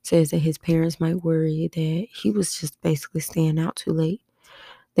 Says that his parents might worry that he was just basically staying out too late.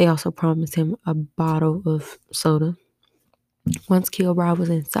 They also promised him a bottle of soda. Once Kilbride was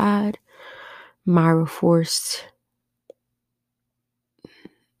inside, Myra forced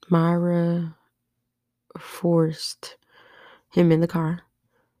him in the car,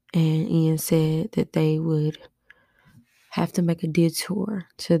 and Ian said that they would have to make a detour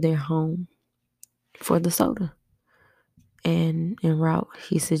to their home for the soda. And en route,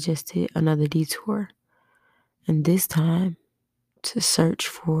 he suggested another detour, and this time to search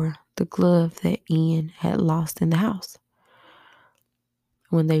for the glove that Ian had lost in the house.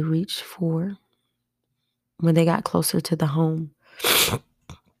 When they got closer to the home,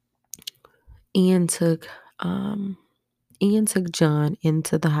 Ian took John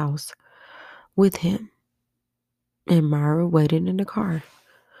into the house with him, and Myra waited in the car.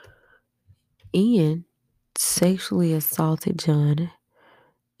 Ian sexually assaulted John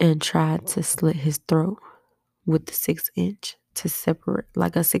and tried to slit his throat with the 6-inch to separate,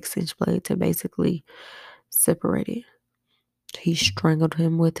 like a 6-inch blade to basically separate it. He strangled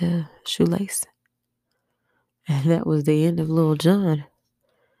him with a shoelace. And that was the end of Little John.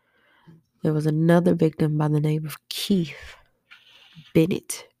 There was another victim by the name of Keith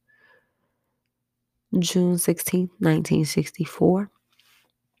Bennett. June 16, 1964.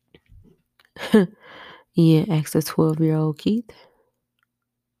 Ian asked the 12-year-old Keith,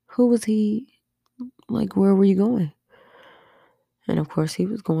 who was he? Like, where were you going? And of course, he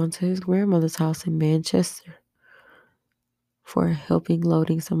was going to his grandmother's house in Manchester for helping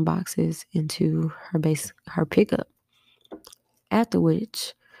loading some boxes into her pickup. After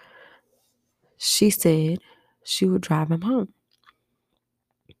which, she said she would drive him home.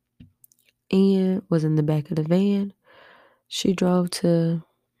 Ian was in the back of the van. She drove to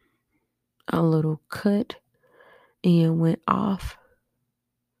a little cut. Ian went off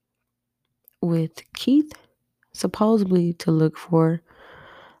with Keith, supposedly to look for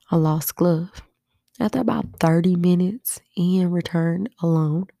a lost glove. After about 30 minutes, Ian returned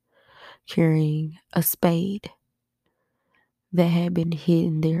alone, carrying a spade that had been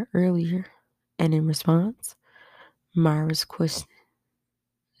hidden there earlier. And in response, Myra's question,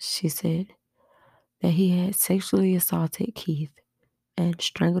 she said that he had sexually assaulted Keith and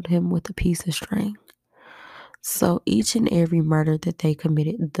strangled him with a piece of string. So each and every murder that they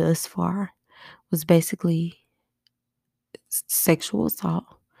committed thus far was basically sexual assault,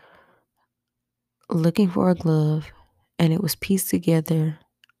 looking for a glove, and it was pieced together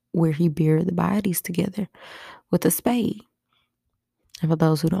where he buried the bodies together with a spade. And for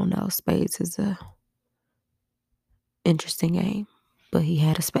those who don't know, spades is a interesting game, but he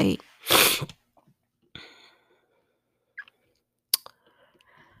had a spade.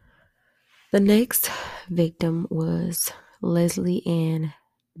 The next victim was Leslie Ann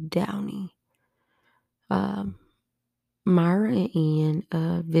Downey. Myra and Ian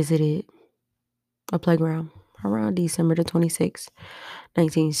visited a playground around December the 26th,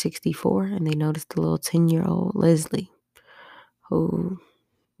 1964, and they noticed the little 10-year-old Leslie, who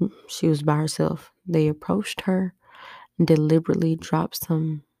she was by herself. They approached her and deliberately dropped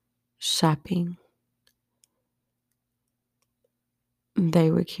some shopping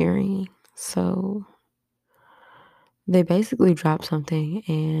they were carrying. So they basically dropped something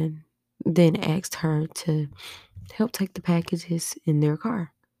and then asked her to help take the packages in their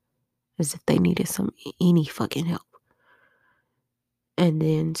car, as if they needed any fucking help. And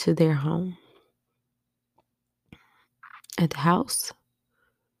then to their home. At the house,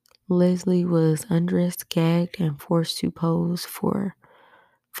 Leslie was undressed, gagged, and forced to pose for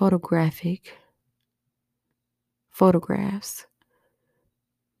photographs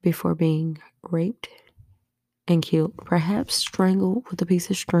before being raped and killed, perhaps strangled with a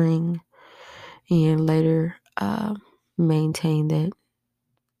piece of string, and later maintained that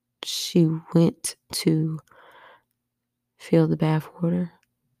she went to fill the bathwater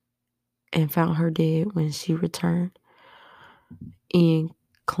and found her dead when she returned. Ian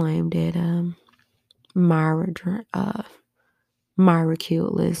claimed that Myra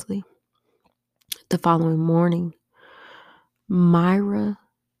killed Leslie. The following morning, Myra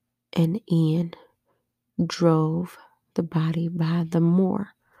and Ian drove the body by the moor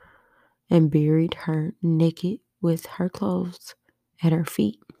and buried her naked with her clothes at her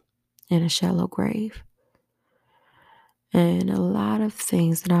feet in a shallow grave. And a lot of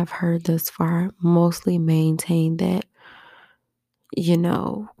things that I've heard thus far mostly maintain that,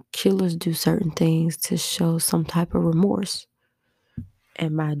 killers do certain things to show some type of remorse.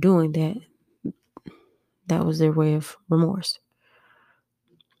 And by doing that, that was their way of remorse.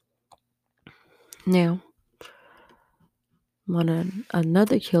 Now,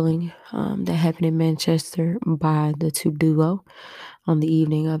 another killing that happened in Manchester by the two duo on the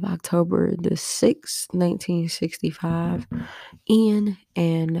evening of October the 6th, 1965. Ian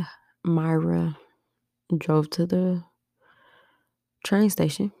and Myra drove to the train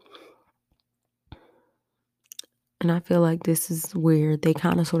station. And I feel like this is where they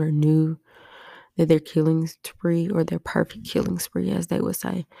kind of sort of knew that their killing spree, or their perfect killing spree, as they would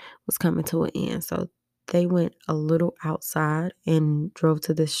say, was coming to an end. So they went a little outside and drove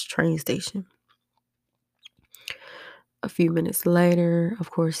to this train station. A few minutes later, of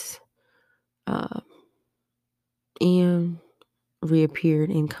course, Ian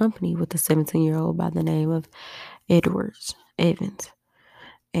reappeared in company with a 17-year-old by the name of Edwards Evans.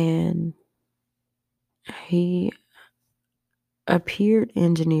 And he appeared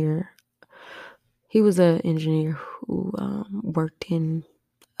engineer. He was an engineer who worked in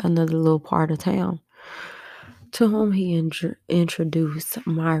another little part of town, to whom he introduced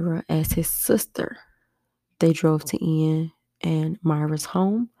Myra as his sister. They drove to Ian and Myra's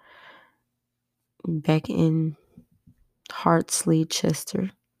home back in Hartsley,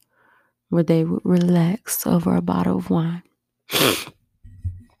 Chester, where they would relax over a bottle of wine.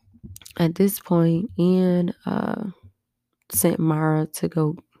 At this point, Ian sent Myra to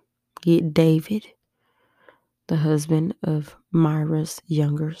go get David, the husband of Myra's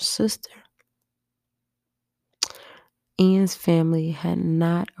younger sister. Ian's family had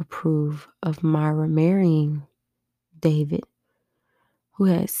not approved of Myra marrying David, who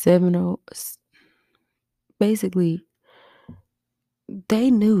had basically,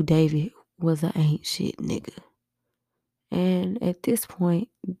 they knew David was an ain't shit nigga. And at this point,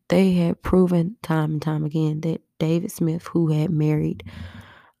 they had proven time and time again that David Smith, who had married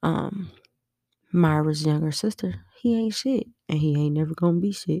Myra's younger sister, he ain't shit. And he ain't never gonna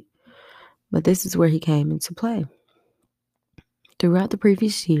be shit. But this is where he came into play. Throughout the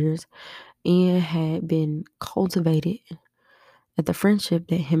previous years, Ian had been cultivated at the friendship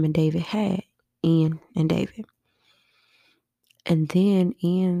that him and David had, Ian and David. And then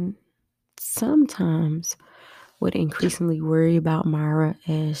Ian sometimes would increasingly worry about Myra,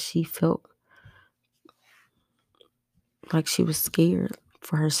 as she felt like she was scared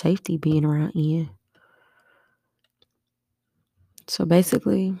for her safety being around Ian. So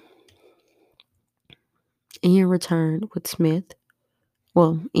basically, Ian returned with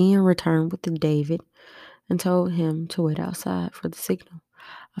David and told him to wait outside for the signal,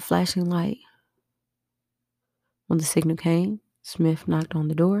 a flashing light. When the signal came, Smith knocked on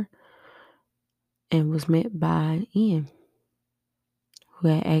the door and was met by Ian, who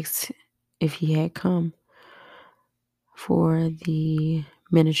had asked if he had come for the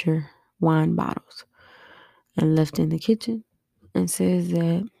miniature wine bottles, and left in the kitchen, and says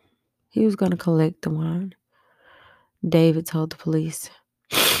that he was going to collect the wine. David told the police,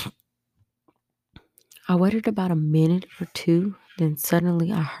 "I waited about a minute or two, then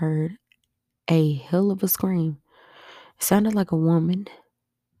suddenly I heard a hell of a scream. It sounded like a woman,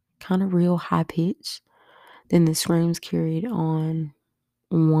 kind of real high pitched. Then the screams carried on,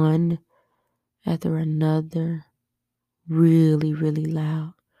 one after another, really, really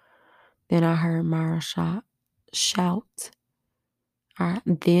loud. Then I heard Myra shout.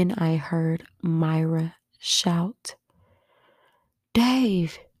 Then I heard Myra shout,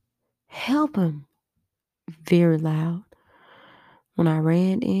 'Dave, help him,' very loud. When I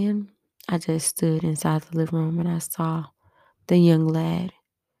ran in, I just stood inside the living room and I saw the young lad.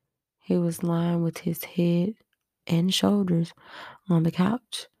 He was lying with his head and shoulders on the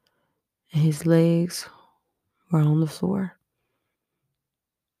couch, and his legs were on the floor.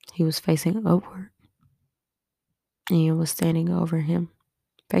 He was facing upward. Ian was standing over him,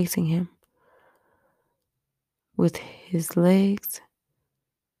 facing him, with his legs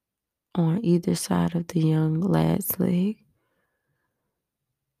on either side of the young lad's leg.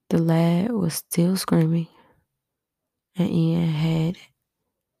 The lad was still screaming, and Ian had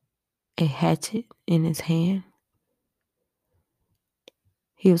a hatchet in his hand.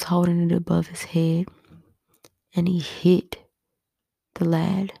 He was holding it above his head, and he hit the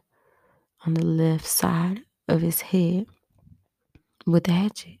lad on the left side of his head with the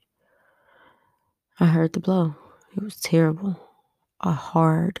hatchet. I heard the blow. It was terrible. A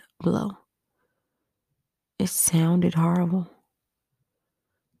hard blow. It sounded horrible.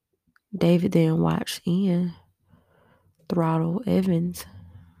 David then watched Ian throttle Evans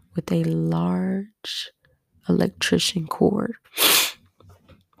with a large electrician cord.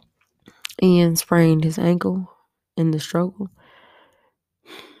 Ian sprained his ankle in the struggle.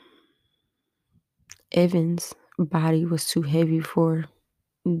 Evans' body was too heavy for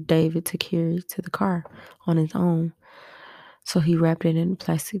David to carry to the car on his own. So he wrapped it in a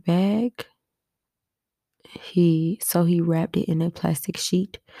plastic bag. He wrapped it in a plastic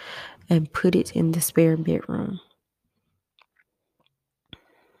sheet and put it in the spare bedroom.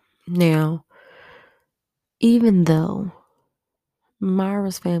 Now, even though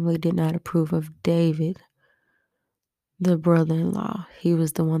Myra's family did not approve of David, the brother-in-law, he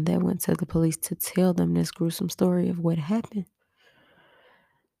was the one that went to the police to tell them this gruesome story of what happened.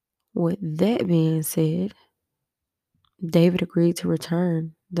 With that being said, David agreed to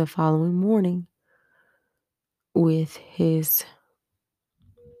return the following morning with his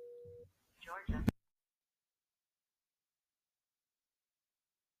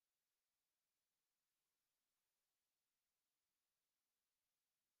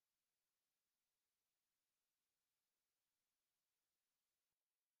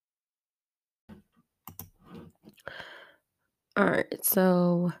All right,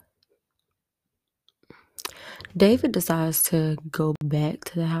 so David decides to go back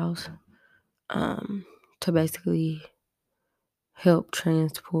to the house to basically help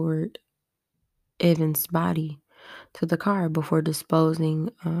transport Evan's body to the car before disposing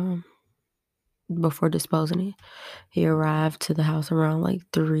it. He arrived to the house around like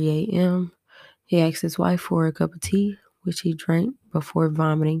 3 a.m. He asked his wife for a cup of tea, which he drank before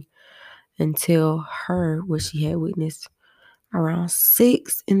vomiting, and tell her what she had witnessed around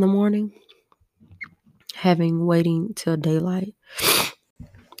 6 in the morning, having waiting till daylight,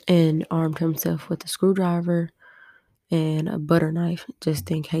 and armed himself with a screwdriver and a butter knife just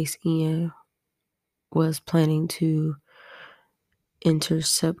in case Ian was planning to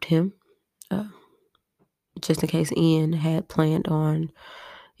intercept him. Just in case Ian had planned on,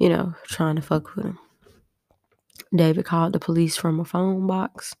 trying to fuck with him. David called the police from a phone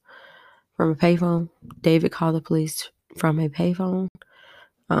box, from a payphone. David called the police from a payphone.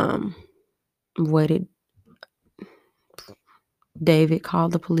 David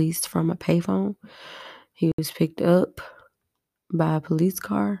called the police from a payphone. He was picked up by a police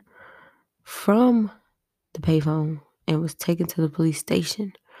car from the payphone and was taken to the police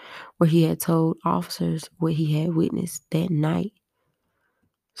station where he had told officers what he had witnessed that night.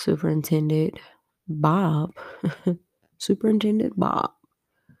 Superintendent Bob.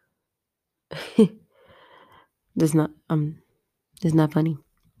 That's not funny.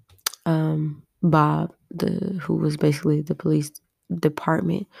 Bob, who was basically the police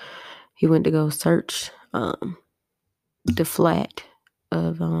department, he went to go search the flat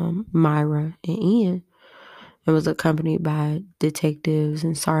of Myra and Ian, and was accompanied by detectives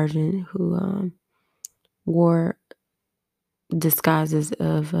and sergeant who wore disguises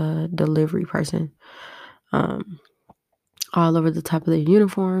of a delivery person all over the top of their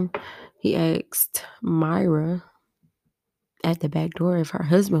uniform. He asked Myra at the back door if her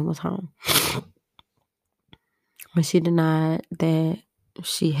husband was home. When she denied that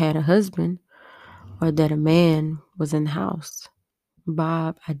she had a husband or that a man was in the house,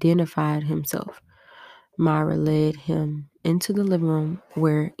 Bob identified himself. Myra led him into the living room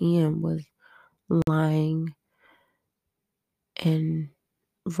where Ian was lying and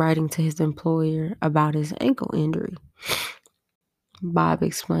writing to his employer about his ankle injury. Bob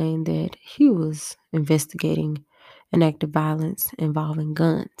explained that he was investigating an act of violence involving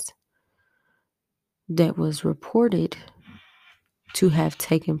guns that was reported to have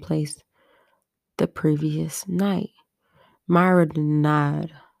taken place the previous night. Myra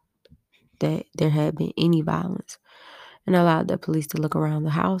denied that there had been any violence and allowed the police to look around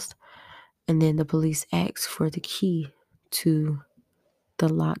the house, and then the police asked for the key to the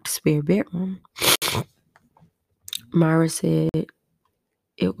locked spare bedroom. Myra said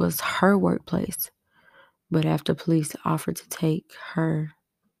it was her workplace, but after police offered to take her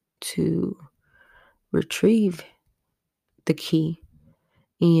to retrieve the key,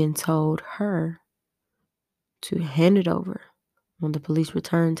 Ian told her to hand it over. When the police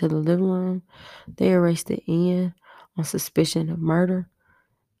returned to the living room, they arrested Ian on suspicion of murder.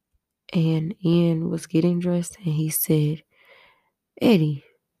 And Ian was getting dressed and he said, "Eddie,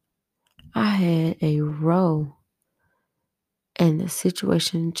 I had a row and the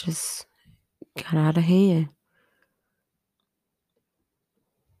situation just got out of hand."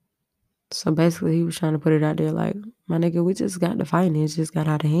 So basically, he was trying to put it out there like, "My nigga, we just got to fighting. It just got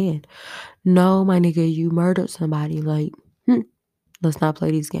out of hand." "No, my nigga, you murdered somebody. Like, let's not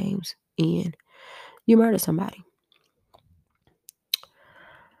play these games, Ian. You murdered somebody."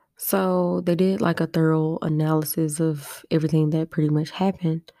 So they did like a thorough analysis of everything that pretty much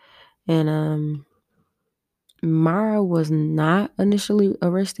happened. And Mara was not initially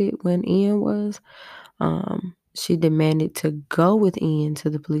arrested when Ian was. She demanded to go with Ian to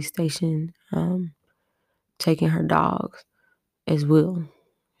the police station, taking her dogs as well.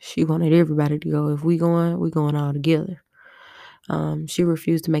 She wanted everybody to go. If we going all together. She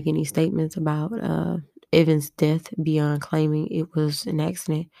refused to make any statements about Evan's death beyond claiming it was an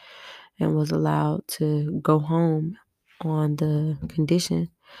accident, and was allowed to go home on the condition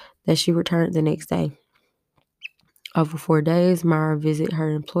that she returned the next day. Over 4 days, Mara visited her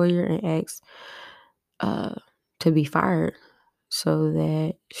employer and asked to be fired so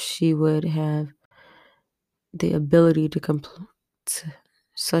that she would have the ability to complete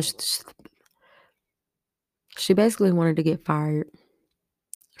such. She basically wanted to get fired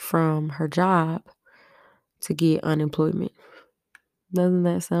from her job to get unemployment. Doesn't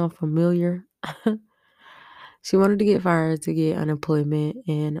that sound familiar? She wanted to get fired to get unemployment,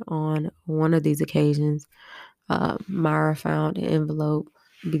 and on one of these occasions, Myra found an envelope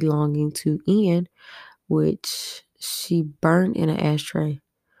belonging to Ian, which she burned in an ashtray.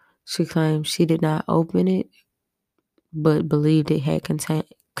 She claimed she did not open it, but believed it had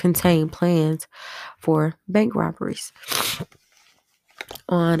contained plans for bank robberies.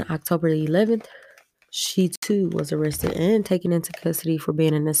 On October the 11th, she too was arrested and taken into custody for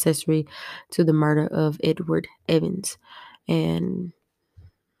being an accessory to the murder of Edward Evans. And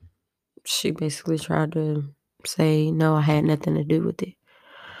she basically tried to say, "No, I had nothing to do with it."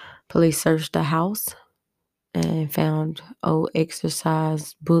 Police searched the house and found old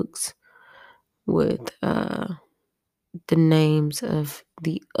exercise books with the names of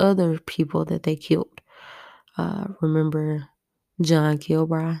the other people that they killed. Remember John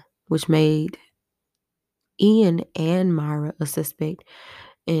Kilbride, which made Ian and Myra a suspect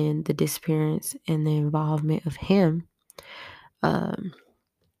in the disappearance and the involvement of him.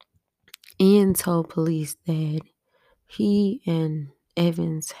 Ian told police that he and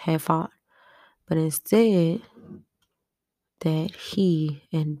Evans had fought, but instead that he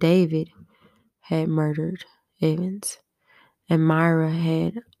and David had murdered Evans, and Myra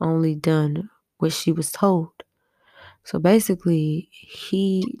had only done what she was told. So basically,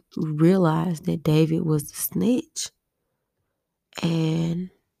 he realized that David was the snitch,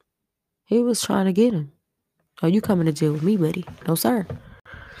 and he was trying to get him. "Oh, you coming to jail with me, buddy?" "No, sir."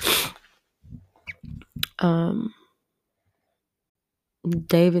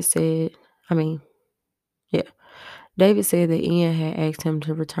 David said, David said that Ian had asked him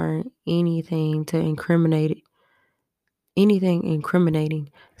to return anything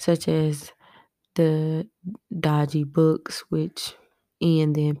incriminating, such as the dodgy books, which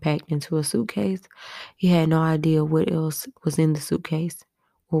Ian then packed into a suitcase. He had no idea what else was in the suitcase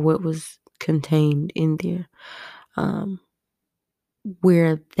or what was contained in there.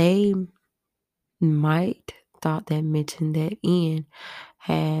 Where they might thought that mentioned that Ian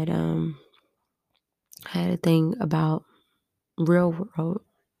had a thing about railroad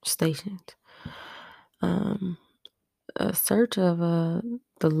stations. A search of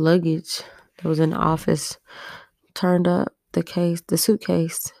the luggage that was in the office turned up the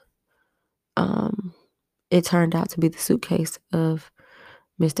suitcase. It turned out to be the suitcase of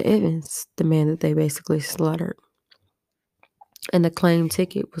Mr. Evans, the man that they basically slaughtered. And the claim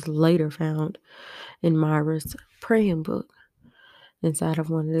ticket was later found in Myra's praying book. Inside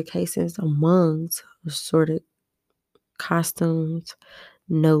of one of the cases, amongst assorted costumes,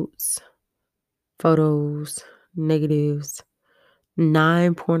 notes, photos, negatives,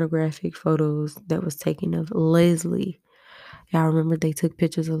 9 pornographic photos that was taken of Leslie. Y'all remember they took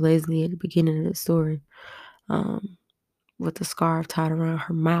pictures of Leslie at the beginning of the story, with the scarf tied around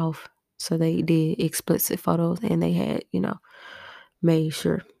her mouth. So they did explicit photos, and they had, made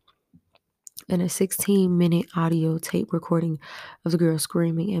sure. And a 16-minute audio tape recording of the girl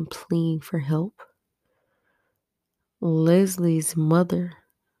screaming and pleading for help. Leslie's mother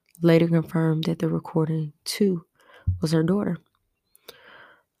later confirmed that the recording, too, was her daughter.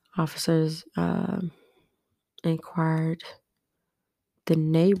 Officers inquired the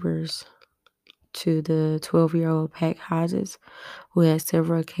neighbors to the 12-year-old Pat Hodges, who had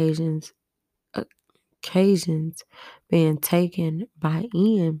several occasions being taken by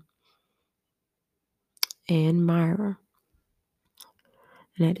Ian and Myra.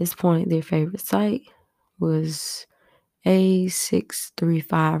 And at this point, their favorite site was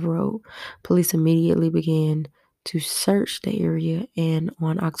A635 Road. Police immediately began to search the area, and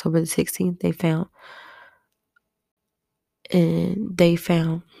on October the 16th, they found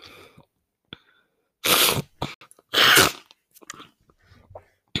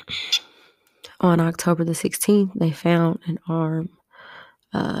on October the 16th, they found an arm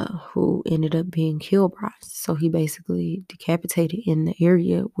who ended up being Kilbride. So he basically decapitated in the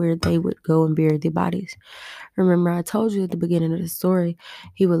area where they would go and bury the bodies. Remember, I told you at the beginning of the story,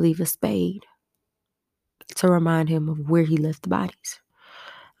 he would leave a spade to remind him of where he left the bodies.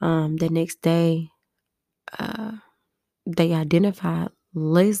 The next day, they identified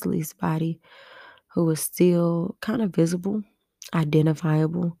Leslie's body, who was still kind of visible,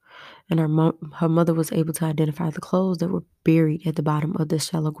 identifiable, and her mother was able to identify the clothes that were buried at the bottom of the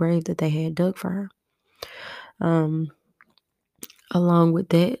shallow grave that they had dug for her. Along with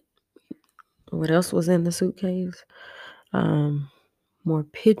that, what else was in the suitcase? More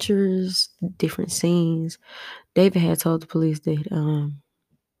pictures, different scenes. David had told the police that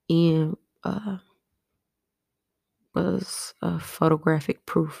Ian was a photographic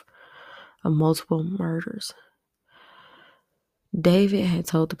proof of multiple murders. David had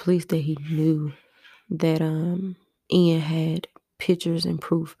told the police that he knew that Ian had pictures and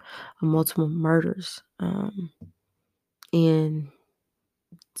proof of multiple murders. Ian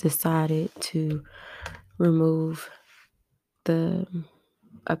decided to remove the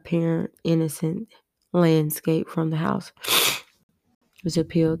apparent innocent landscape from the house, which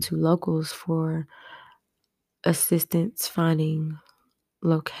appealed to locals for assistance finding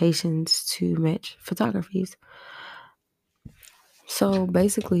locations to match photographies. So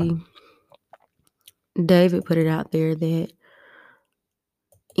basically, David put it out there that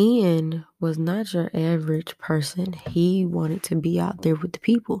Ian was not your average person. He wanted to be out there with the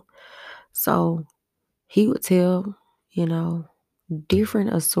people. So he would tell,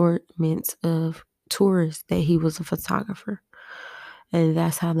 different assortments of tourists that he was a photographer. And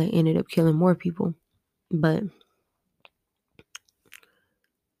that's how they ended up killing more people. But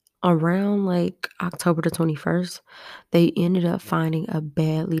around October the 21st, they ended up finding a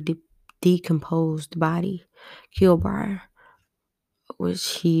badly decomposed body, Kilbride,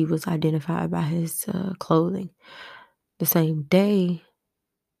 which he was identified by his clothing. The same day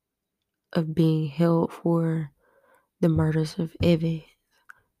of being held for the murders of Evan,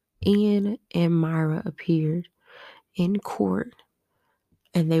 Ian and Myra appeared in court,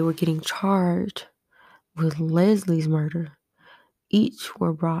 and they were getting charged with Leslie's murder. Each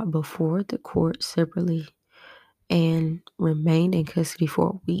were brought before the court separately and remained in custody for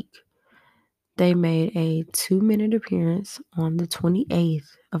a week. They made a 2-minute appearance on the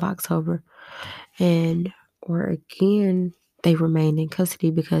 28th of October, and they remained in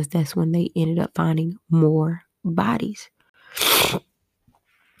custody because that's when they ended up finding more bodies.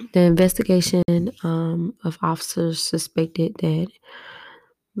 The investigation of officers suspected that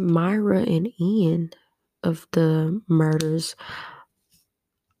Myra and Ian of the murders,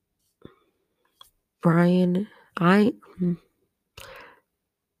 Ian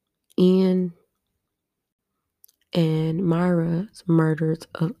and Myra's murders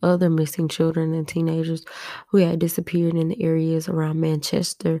of other missing children and teenagers who had disappeared in the areas around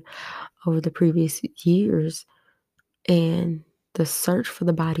Manchester over the previous years. And the search for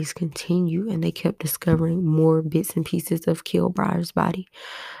the bodies continued, and they kept discovering more bits and pieces of Kilbride's body.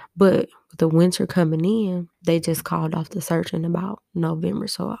 But with the winter coming in, they just called off the search in about November.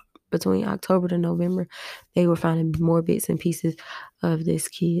 So between October to November, they were finding more bits and pieces of this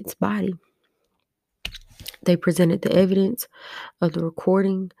kid's body. They presented the evidence of the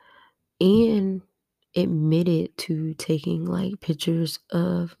recording and admitted to taking pictures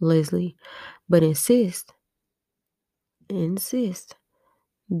of Leslie, but insist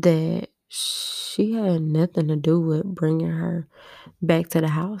that she had nothing to do with bringing her back to the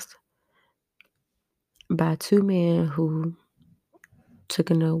house by two men who took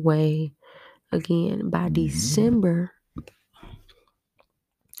it away again by December.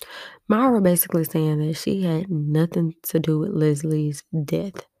 Myra basically saying that she had nothing to do with Leslie's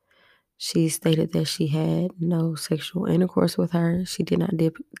death. She stated that she had no sexual intercourse with her. She did not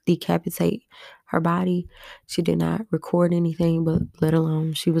decapitate her body. She did not record anything, but let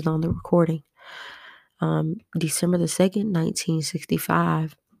alone she was on the recording. December the 2nd,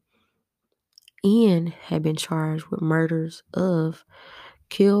 1965, Ian had been charged with murders of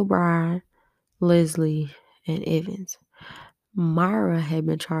Kilbride, Leslie, and Evans. Myra had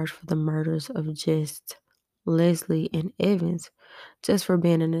been charged for the murders of just Leslie and Evans just for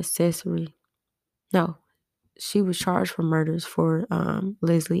being an accessory. No, she was charged for murders for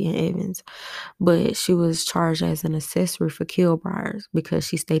Leslie and Evans, but she was charged as an accessory for Kilbride because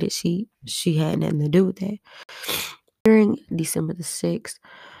she stated she had nothing to do with that. During December the 6th,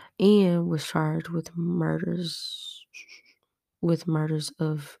 Ian was charged with murders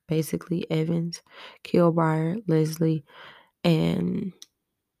of basically Evans, Kilbride, Leslie, and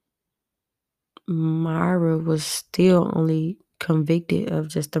Myra was still only convicted of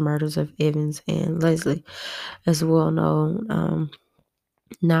just the murders of Evans and Leslie, as well known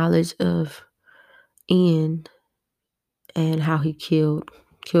knowledge of Ian and how he killed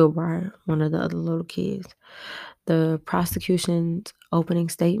Kilbride, one of the other little kids. The prosecution's opening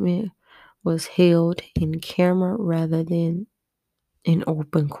statement was held in camera rather than in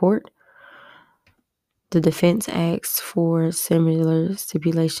open court. The defense asked for similar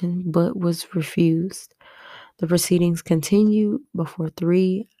stipulation but was refused. The proceedings continued before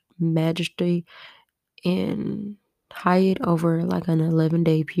 3 magistrates in Hyatt over like an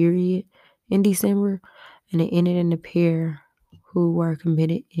 11-day period in December, and it ended in the pair who were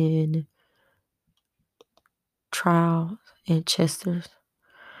committed in trial in Chester's.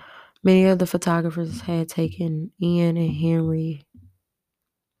 Many of the photographers had taken Ian and Henry.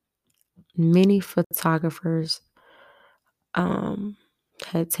 Many photographers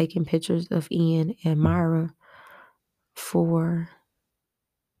had taken pictures of Ian and Myra for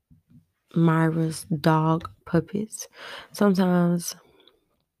Myra's dog puppets, sometimes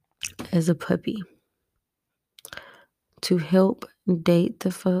as a puppy. To help date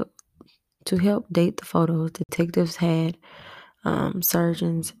the photos, detectives had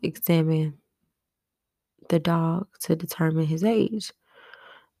surgeons examine the dog to determine his age.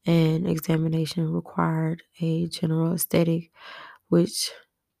 An examination required a general aesthetic, which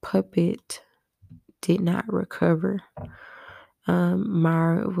Puppet did not recover.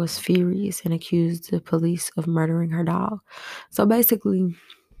 Myra was furious and accused the police of murdering her dog. So basically,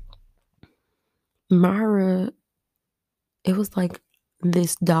 Myra, it was like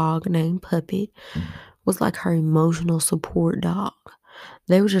this dog named Puppet was like her emotional support dog.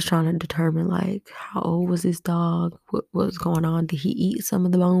 They were just trying to determine like how old was this dog, what was going on, did he eat some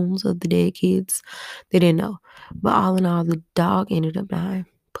of the bones of the dead kids? They didn't know. But all in all, the dog ended up dying.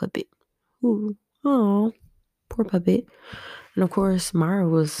 Puppet. Ooh, oh, poor Puppet. And of course, Myra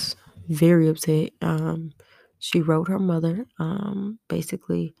was very upset. She wrote her mother.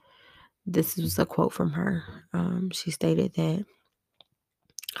 Basically, this was a quote from her. She stated that,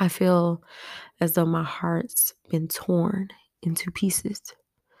 "I feel as though my heart's been torn into pieces.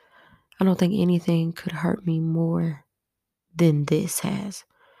 I don't think anything could hurt me more than this has.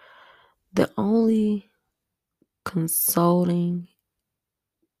 The only consulting,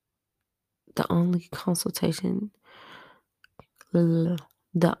 the only consultation, the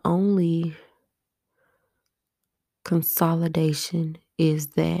only consolidation is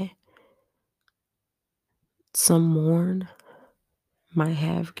that someone might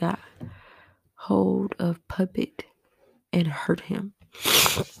have got hold of Puppet and hurt him."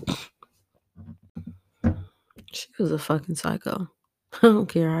 She was a fucking psycho. I don't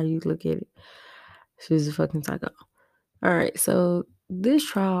care how you look at it. She was a fucking psycho. All right, so this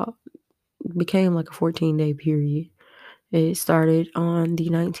trial became like a 14-day period. It started on the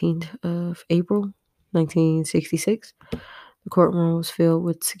 19th of April, 1966. The courtroom was filled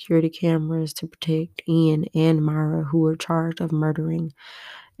with security cameras to protect Ian and Myra, who were charged of murdering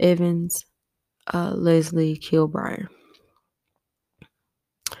Evans, Leslie Kilbride.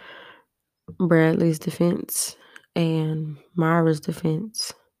 Bradley's defense and Myra's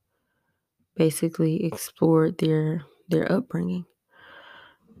defense basically explored their upbringing.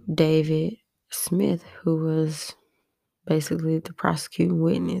 David Smith, who was basically the prosecuting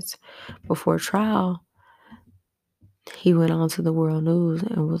witness before trial, he went on to the World News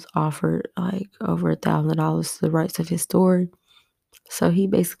and was offered like over $1,000 to the rights of his story. So he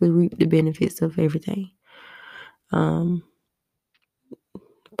basically reaped the benefits of everything.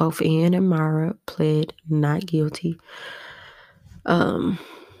 Both Ian and Myra pled not guilty. Ian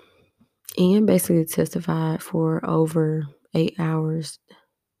basically testified for over 8 hours,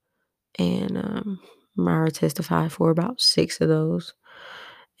 and Myra testified for about 6 of those.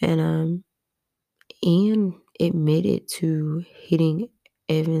 And Ian admitted to hitting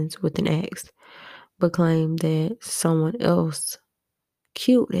Evans with an axe, but claimed that someone else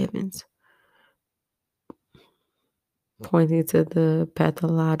killed Evans. pointing to the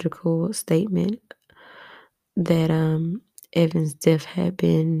pathological statement that Evan's death had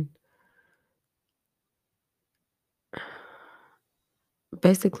been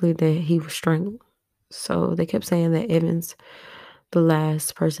basically that he was strangled. So they kept saying that Evans, the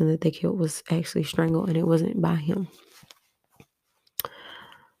last person that they killed, was actually strangled and it wasn't by him.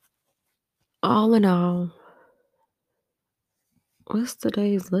 All in all, what's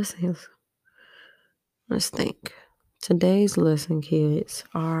today's lessons? Let's think. Today's lesson, kids,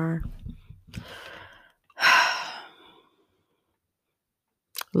 are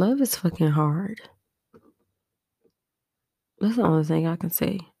love is fucking hard. That's the only thing I can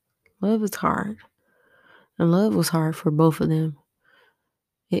say. Love is hard. And love was hard for both of them.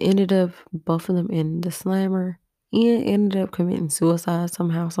 It ended up, both of them in the slammer. Ian ended up committing suicide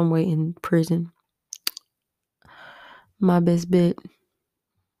somehow, some way in prison. My best bet,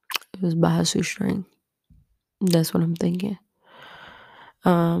 it was by a shoestring. That's what I'm thinking.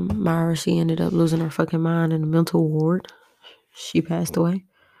 Myra, she ended up losing her fucking mind in a mental ward. She passed away.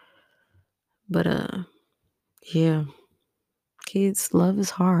 But yeah. Kids, love is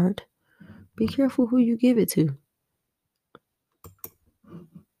hard. Be careful who you give it to.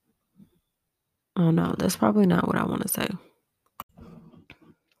 Oh no, that's probably not what I want to say.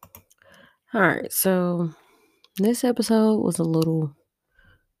 Alright, so this episode was a little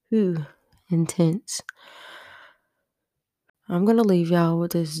intense. I'm gonna leave y'all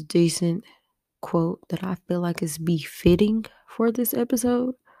with this decent quote that I feel like is befitting for this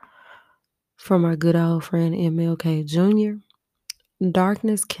episode from our good old friend MLK Jr.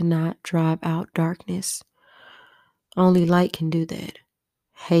 Darkness cannot drive out darkness. Only light can do that.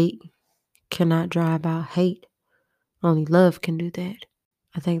 Hate cannot drive out hate. Only love can do that.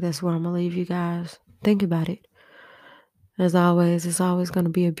 I think that's where I'm going to leave you guys. Think about it. As always, it's always going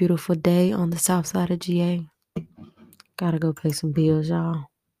to be a beautiful day on the south side of GA. Gotta go pay some bills, y'all.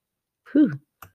 Whew.